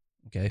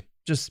 Okay?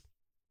 Just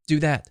do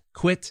that.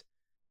 Quit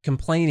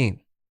complaining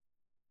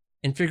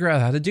and figure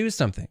out how to do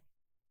something.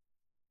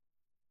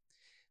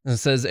 And it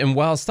says, and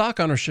while stock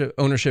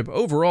ownership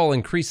overall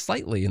increased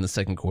slightly in the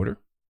second quarter,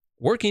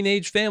 working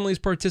age families'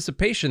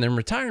 participation in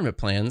retirement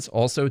plans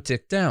also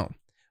ticked down.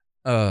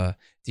 Do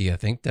you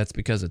think that's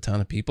because a ton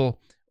of people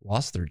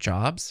lost their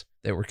jobs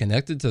that were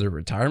connected to their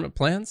retirement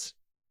plans?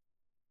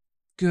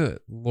 Good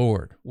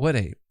Lord, what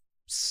a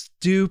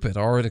stupid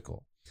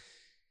article.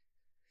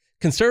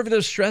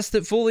 Conservatives stress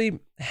that fully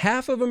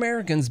half of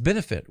Americans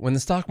benefit when the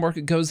stock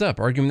market goes up,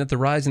 arguing that the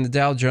rise in the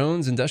Dow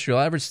Jones Industrial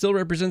Average still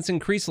represents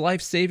increased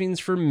life savings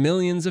for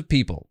millions of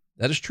people.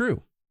 That is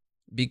true,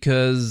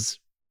 because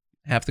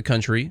half the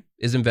country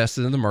is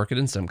invested in the market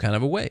in some kind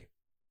of a way.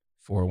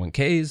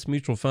 401ks,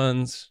 mutual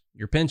funds,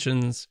 your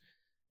pensions,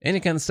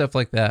 any kind of stuff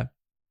like that.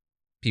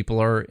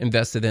 People are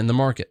invested in the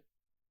market.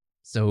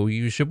 So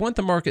you should want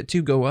the market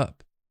to go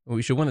up.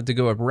 We should want it to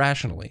go up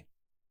rationally.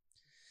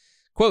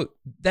 Quote,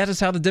 that is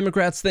how the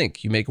Democrats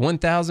think. You make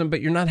 1,000,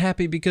 but you're not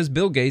happy because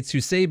Bill Gates,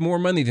 who saved more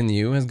money than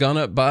you, has gone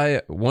up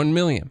by 1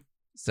 million,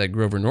 said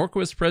Grover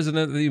Norquist,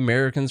 president of the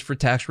Americans for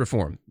Tax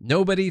Reform.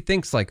 Nobody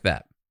thinks like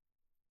that.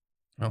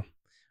 Well,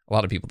 a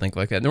lot of people think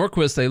like that.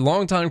 Norquist, a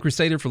longtime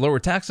crusader for lower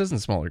taxes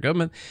and smaller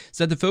government,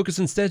 said the focus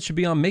instead should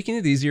be on making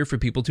it easier for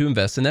people to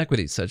invest in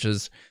equities, such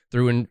as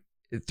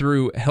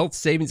through health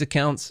savings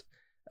accounts,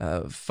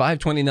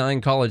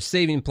 529 college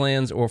saving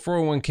plans, or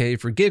 401k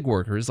for gig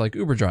workers like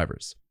Uber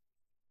drivers.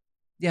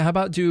 Yeah, how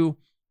about do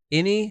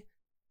any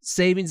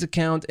savings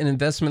account and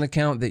investment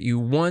account that you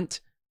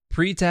want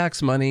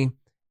pre-tax money?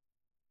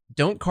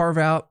 Don't carve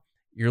out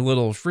your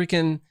little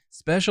freaking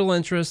special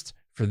interest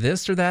for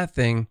this or that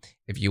thing.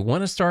 If you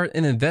want to start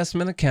an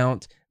investment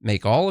account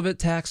make all of it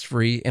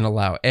tax-free, and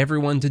allow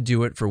everyone to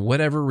do it for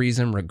whatever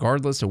reason,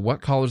 regardless of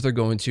what college they're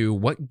going to,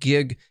 what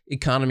gig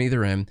economy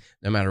they're in,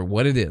 no matter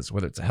what it is,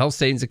 whether it's a health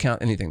savings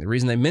account, anything. The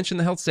reason they mention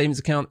the health savings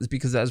account is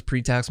because that is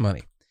pre-tax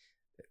money.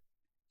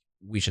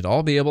 We should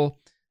all be able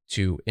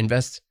to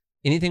invest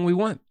anything we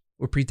want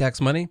with pre-tax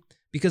money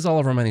because all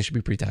of our money should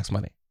be pre-tax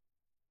money.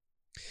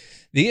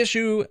 The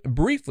issue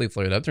briefly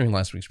flared up during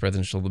last week's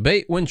presidential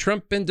debate when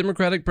Trump and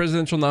Democratic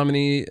presidential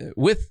nominee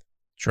with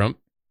Trump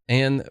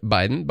and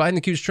Biden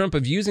accused Trump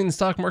of using the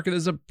stock market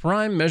as a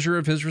prime measure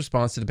of his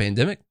response to the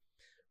pandemic,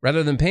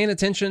 rather than paying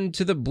attention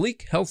to the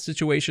bleak health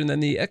situation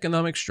and the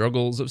economic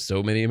struggles of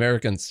so many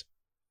Americans.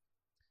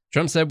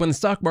 Trump said, when the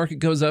stock market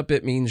goes up,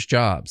 it means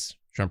jobs.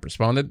 Trump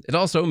responded, it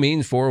also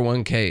means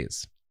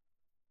 401ks.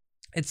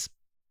 It's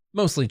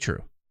mostly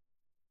true.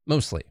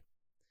 Mostly.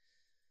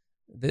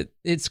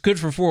 It's good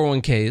for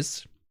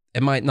 401ks.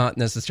 It might not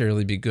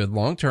necessarily be good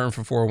long-term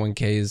for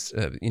 401ks,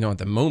 at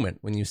the moment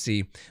when you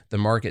see the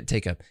market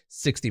take a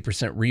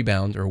 60%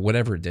 rebound or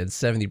whatever it did,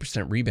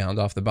 70% rebound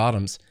off the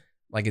bottoms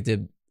like it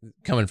did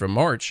coming from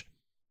March.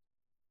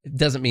 It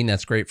doesn't mean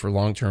that's great for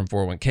long-term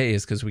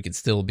 401ks because we could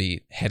still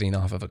be heading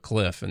off of a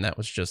cliff, and that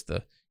was just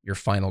your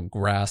final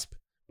grasp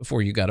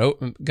before you got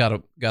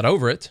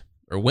over it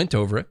or went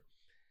over it.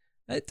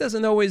 It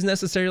doesn't always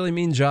necessarily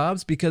mean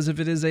jobs, because if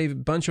it is a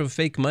bunch of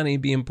fake money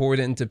being poured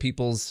into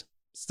people's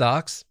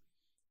stocks,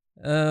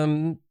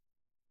 you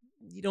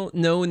don't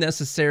know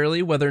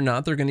necessarily whether or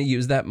not they're going to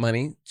use that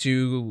money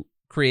to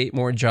create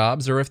more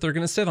jobs or if they're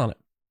going to sit on it.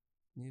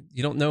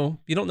 You don't know.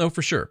 You don't know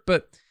for sure,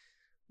 but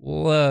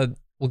we'll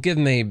give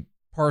them a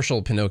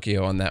partial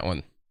Pinocchio on that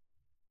one.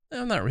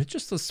 No, not really.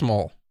 Just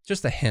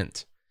a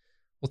hint.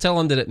 We'll tell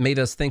him that it made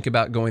us think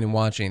about going and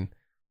watching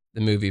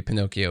the movie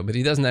Pinocchio, but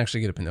he doesn't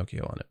actually get a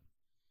Pinocchio on it.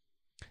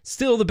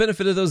 Still, the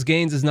benefit of those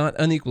gains is not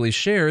unequally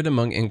shared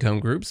among income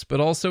groups, but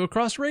also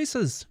across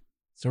races.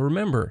 So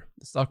remember,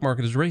 the stock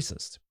market is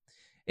racist.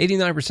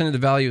 89% of the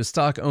value of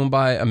stock owned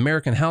by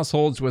American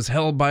households was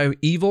held by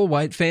evil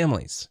white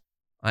families.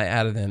 I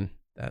added in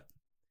that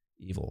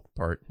evil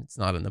part. It's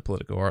not in the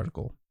Politico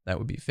article. That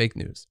would be fake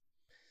news.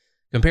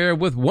 Compared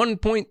with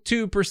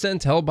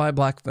 1.2% held by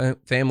black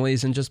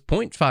families and just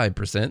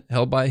 0.5%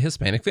 held by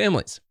Hispanic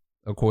families,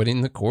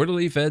 according to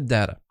quarterly Fed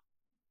data.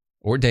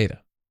 Or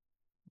data.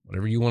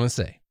 Whatever you want to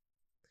say.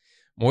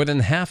 More than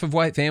half of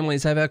white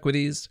families have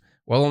equities,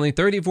 while only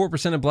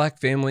 34% of black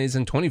families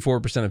and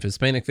 24% of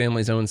Hispanic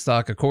families own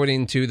stock,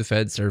 according to the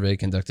Fed survey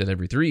conducted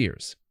every 3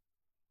 years.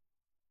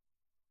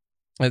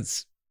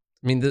 This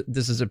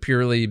is a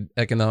purely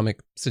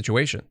economic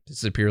situation. This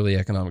is a purely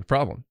economic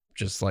problem,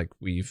 just like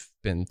we've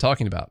been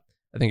talking about.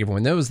 I think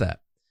everyone knows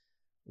that.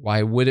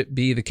 Why would it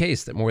be the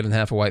case that more than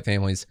half of white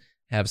families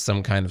have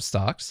some kind of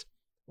stocks,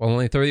 while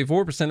only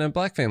 34% of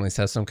black families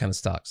have some kind of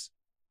stocks?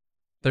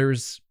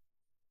 There's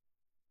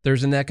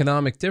an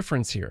economic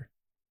difference here.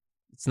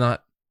 It's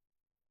not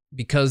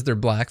because they're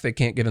black they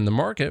can't get in the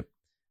market.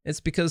 It's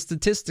because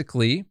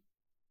statistically,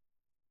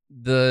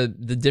 the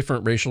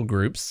different racial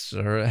groups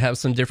have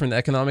some different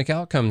economic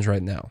outcomes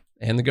right now,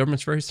 and the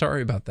government's very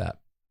sorry about that.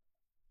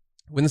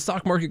 When the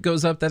stock market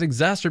goes up, that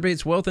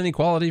exacerbates wealth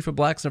inequality for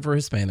blacks and for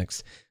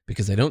Hispanics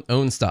because they don't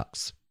own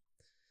stocks.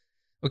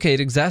 Okay,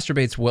 it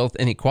exacerbates wealth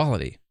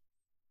inequality.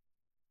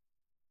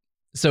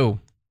 So,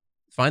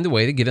 find a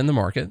way to get in the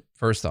market,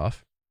 first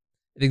off.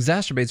 It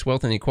exacerbates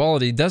wealth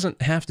inequality.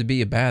 Doesn't have to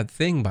be a bad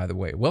thing, by the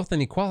way. Wealth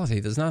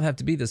inequality does not have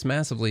to be this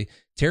massively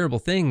terrible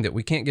thing that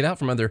we can't get out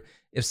from under.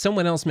 If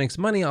someone else makes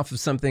money off of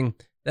something,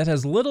 that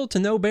has little to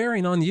no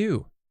bearing on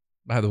you,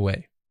 by the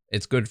way.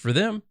 It's good for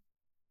them.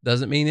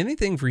 Doesn't mean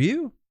anything for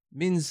you. It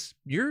means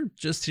you're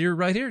just here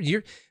right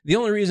here. The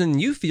only reason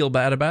you feel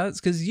bad about it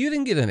is because you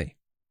didn't get any.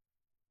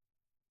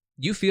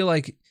 You feel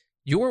like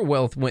your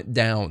wealth went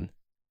down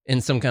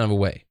in some kind of a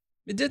way.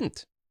 It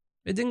didn't.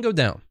 It didn't go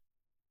down.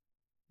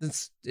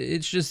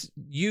 It's just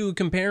you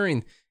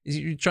comparing.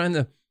 You're trying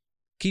to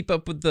keep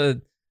up with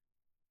the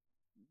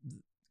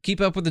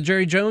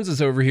Jerry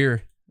Joneses over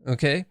here.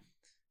 Okay,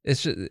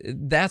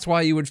 that's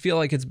why you would feel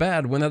like it's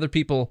bad when other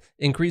people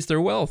increase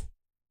their wealth,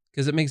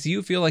 because it makes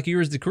you feel like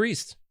yours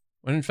decreased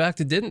when in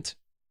fact it didn't.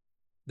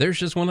 Theirs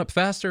just went up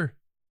faster.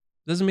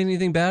 Doesn't mean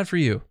anything bad for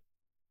you.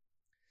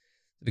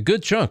 A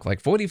good chunk,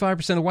 like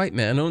 45% of white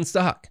men own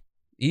stock.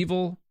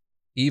 Evil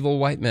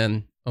white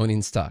men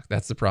owning stock.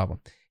 That's the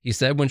problem. He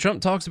said when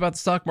Trump talks about the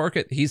stock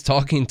market, he's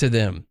talking to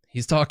them.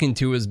 He's talking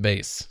to his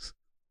base.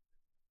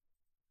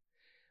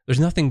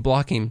 There's nothing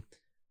blocking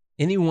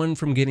anyone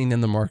from getting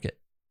in the market.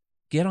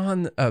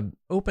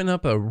 Open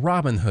up a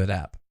Robinhood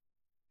app.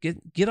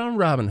 Get on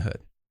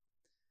Robinhood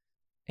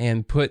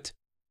and put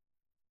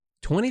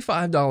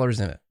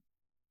 $25 in it.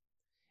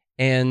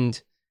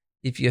 And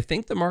if you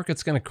think the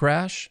market's going to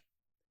crash,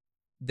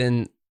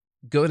 then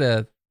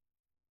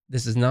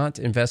this is not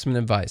investment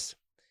advice.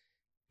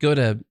 Go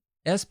to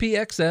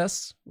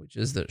SPXS, which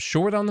is the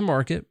short on the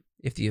market.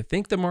 If you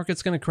think the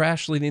market's going to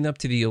crash leading up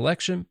to the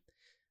election,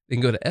 then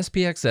go to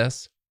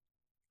SPXS,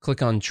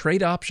 click on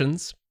trade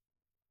options,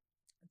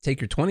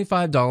 take your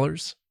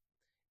 $25,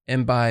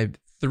 and by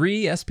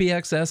 3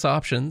 SPXS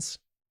options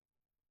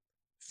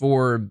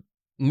for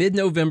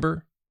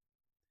mid-November.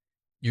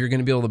 You're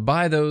going to be able to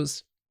buy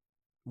those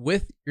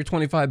with your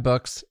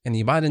 $25, and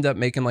you might end up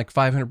making like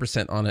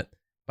 500% on it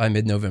by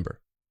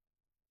mid-November.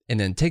 And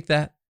then take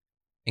that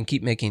and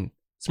keep making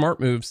smart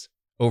moves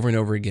over and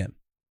over again.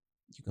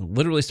 You can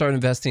literally start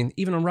investing.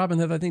 Even on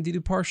Robinhood, I think they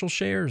do partial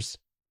shares.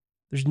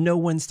 There's no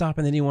one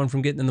stopping anyone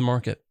from getting in the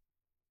market.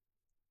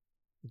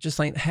 It just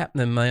ain't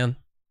happening, man.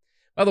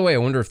 By the way, I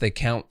wonder if they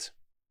count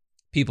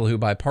people who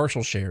buy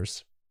partial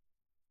shares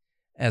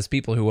as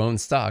people who own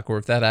stock, or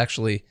if that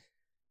actually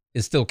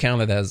is still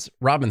counted as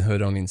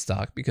Robinhood owning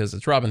stock, because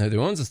it's Robinhood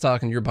who owns the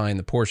stock and you're buying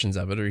the portions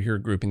of it, or you're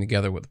grouping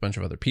together with a bunch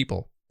of other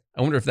people.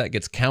 I wonder if that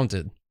gets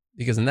counted,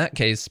 because in that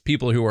case,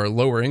 people who are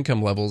lower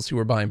income levels who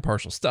are buying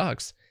partial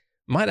stocks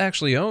might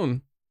actually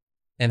own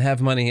and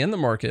have money in the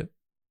market,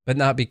 but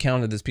not be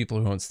counted as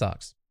people who own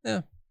stocks.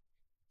 Yeah,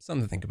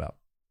 something to think about.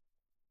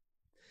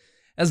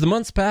 As the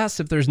months pass,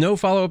 if there's no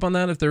follow-up on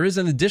that, if there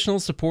isn't additional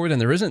support and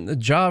there isn't a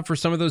job for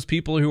some of those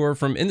people who are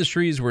from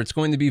industries where it's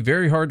going to be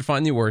very hard to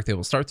find new work, they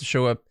will start to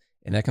show up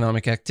in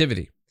economic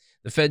activity.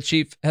 The Fed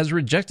chief has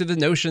rejected the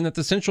notion that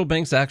the central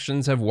bank's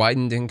actions have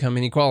widened income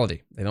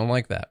inequality. They don't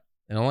like that.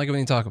 They don't like it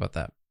when you talk about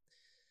that.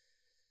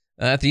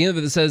 At the end of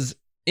it, it says,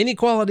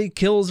 inequality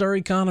kills our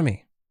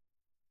economy.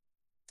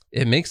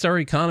 It makes our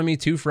economy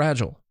too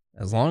fragile.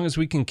 As long as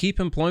we can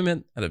keep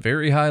employment at a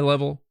very high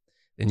level,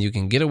 then you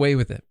can get away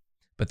with it.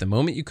 But the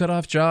moment you cut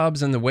off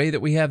jobs in the way that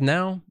we have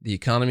now, the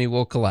economy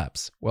will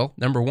collapse. Well,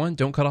 number one,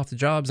 don't cut off the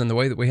jobs in the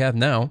way that we have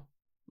now.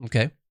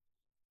 Okay.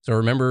 So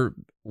remember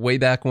way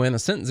back when, a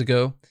sentence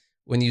ago,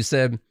 when you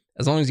said,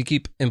 as long as you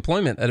keep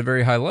employment at a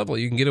very high level,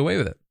 you can get away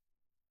with it.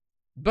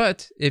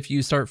 But if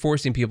you start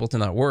forcing people to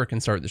not work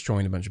and start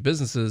destroying a bunch of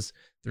businesses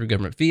through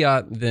government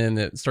fiat, then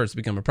it starts to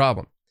become a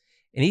problem.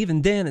 And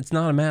even then, it's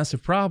not a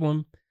massive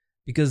problem,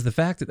 because the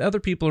fact that other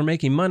people are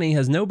making money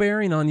has no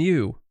bearing on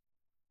you.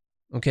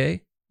 Okay?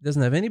 It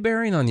doesn't have any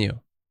bearing on you.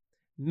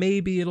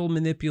 Maybe it'll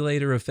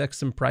manipulate or affect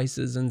some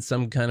prices in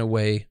some kind of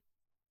way,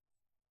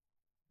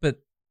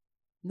 but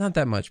not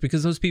that much,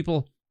 because those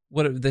people,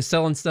 what they're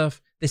selling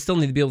stuff, they still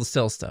need to be able to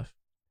sell stuff.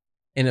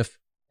 And if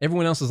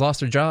everyone else has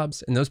lost their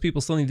jobs and those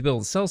people still need to be able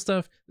to sell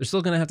stuff, they're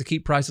still going to have to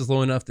keep prices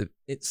low enough that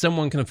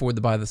someone can afford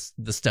to buy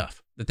the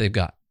stuff that they've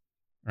got.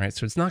 All right,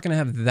 so it's not going to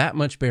have that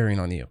much bearing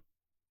on you.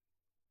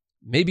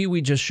 Maybe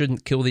we just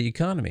shouldn't kill the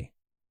economy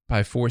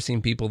by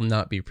forcing people to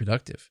not be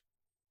productive.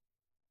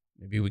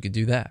 Maybe we could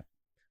do that.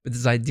 But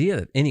this idea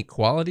that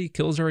inequality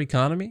kills our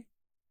economy,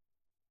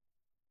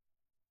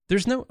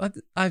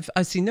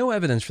 I see no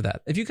evidence for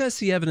that. If you guys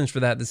see evidence for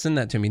that, then send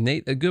that to me.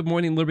 Nate at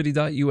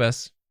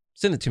goodmorningliberty.us.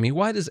 Send it to me.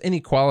 Why does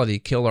inequality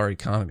kill our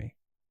economy?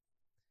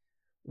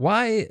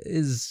 Why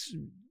is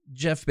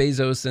Jeff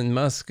Bezos and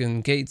Musk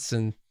and Gates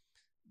and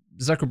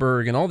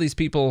Zuckerberg and all these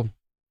people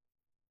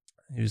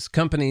whose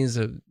companies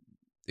have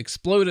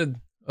exploded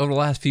over the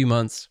last few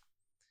months,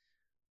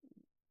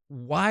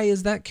 why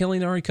is that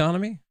killing our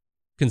economy?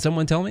 Can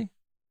someone tell me?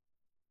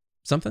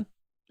 Something?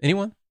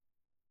 Anyone?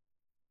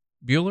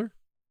 Bueller?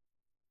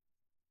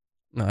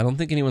 No, I don't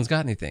think anyone's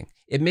got anything.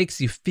 It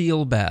makes you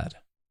feel bad.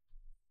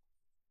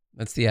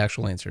 That's the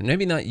actual answer.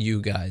 Maybe not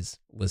you guys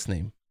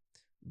listening,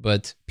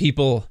 but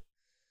people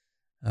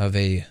of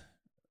a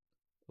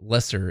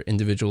lesser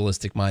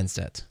individualistic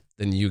mindset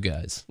than you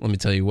guys. Let me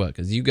tell you what,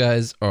 because you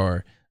guys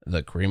are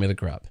the cream of the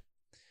crop.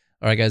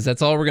 All right, guys,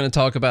 that's all we're going to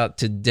talk about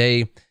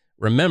today.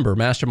 Remember,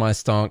 Master My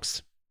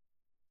Stonks.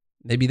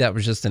 Maybe that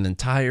was just an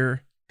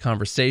entire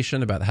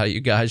conversation about how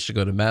you guys should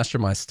go to Master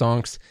My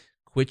Stonks.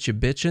 Quit your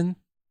bitching.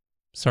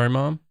 Sorry,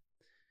 Mom.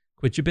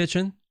 Quit your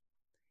bitching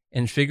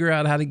and figure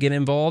out how to get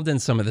involved in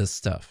some of this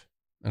stuff.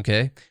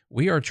 Okay?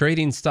 We are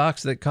trading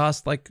stocks that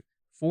cost like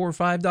 $4 or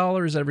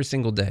 $5 every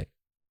single day.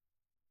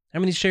 How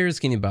many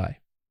shares can you buy?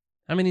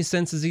 How many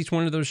cents is each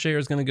one of those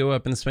shares going to go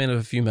up in the span of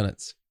a few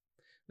minutes?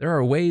 There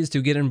are ways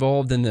to get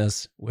involved in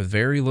this with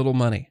very little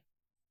money.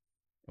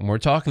 And we're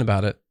talking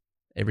about it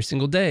every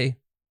single day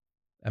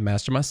at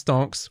Master My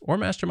Stonks or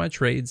Master My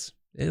Trades.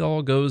 It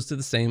all goes to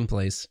the same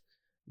place,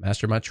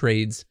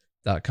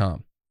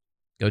 mastermytrades.com.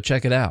 Go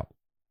check it out.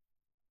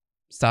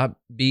 Stop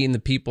being the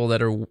people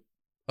that are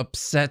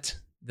upset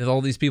that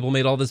all these people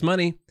made all this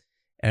money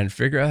and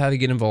figure out how to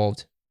get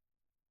involved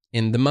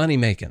in the money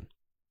making.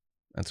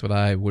 That's what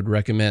I would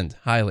recommend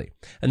highly.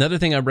 Another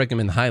thing I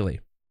recommend highly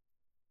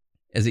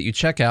is that you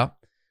check out,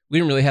 we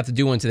didn't really have to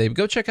do one today, but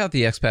go check out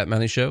the Expat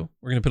Money Show.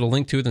 We're going to put a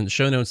link to it in the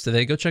show notes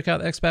today. Go check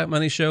out Expat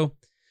Money Show.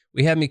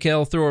 We had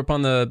Mikhail throw up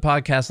on the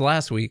podcast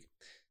last week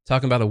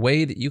talking about a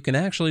way that you can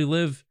actually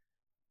live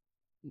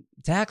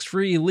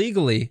tax-free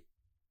legally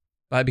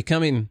by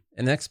becoming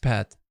an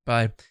expat,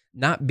 by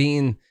not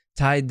being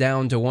tied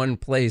down to one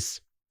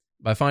place,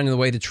 by finding a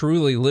way to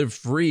truly live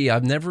free.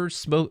 I've never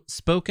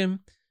spoken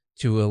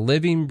to a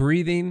living,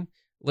 breathing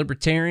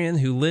libertarian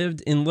who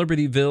lived in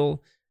Libertyville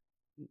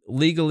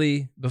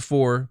legally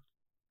before,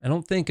 I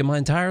don't think, in my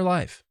entire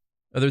life,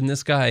 other than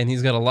this guy. And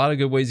he's got a lot of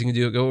good ways you can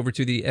do it. Go over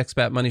to the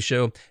Expat Money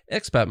Show,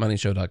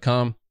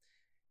 expatmoneyshow.com.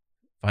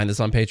 Find us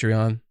on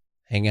Patreon.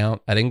 hang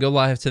out. I didn't go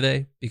live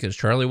today because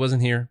Charlie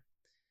wasn't here.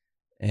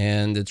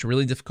 And it's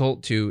really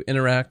difficult to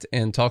interact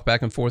and talk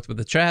back and forth with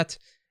the chat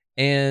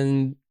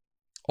and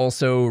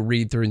also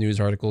read through news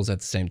articles at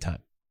the same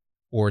time,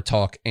 or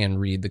talk and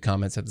read the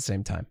comments at the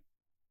same time.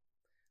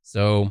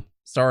 So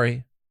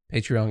sorry,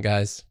 Patreon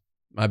guys,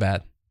 my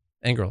bad.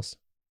 And girls,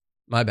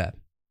 my bad.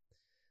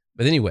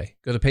 But anyway,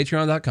 go to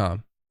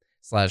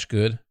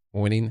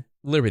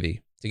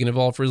patreon.com/goodmorningliberty to get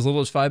involved for as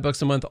little as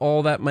 $5 a month.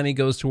 All that money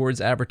goes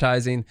towards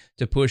advertising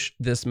to push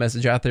this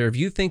message out there. If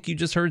you think you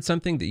just heard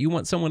something that you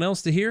want someone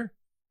else to hear,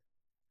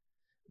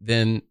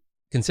 then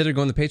consider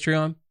going to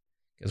Patreon,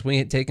 because we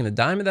ain't taking a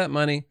dime of that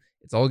money.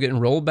 It's all getting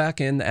rolled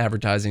back into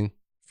advertising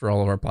for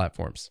all of our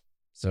platforms.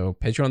 So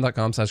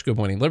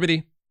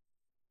patreon.com/goodmorningliberty.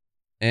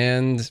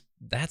 And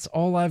that's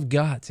all I've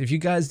got. If you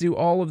guys do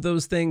all of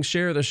those things,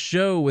 share the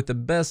show with a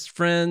best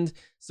friend,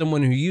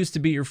 someone who used to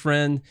be your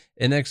friend,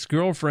 an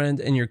ex-girlfriend,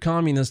 and your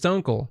communist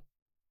uncle.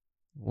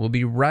 We'll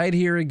be right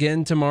here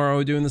again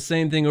tomorrow doing the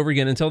same thing over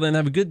again. Until then,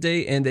 have a good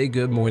day and a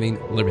good morning,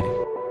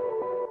 Liberty.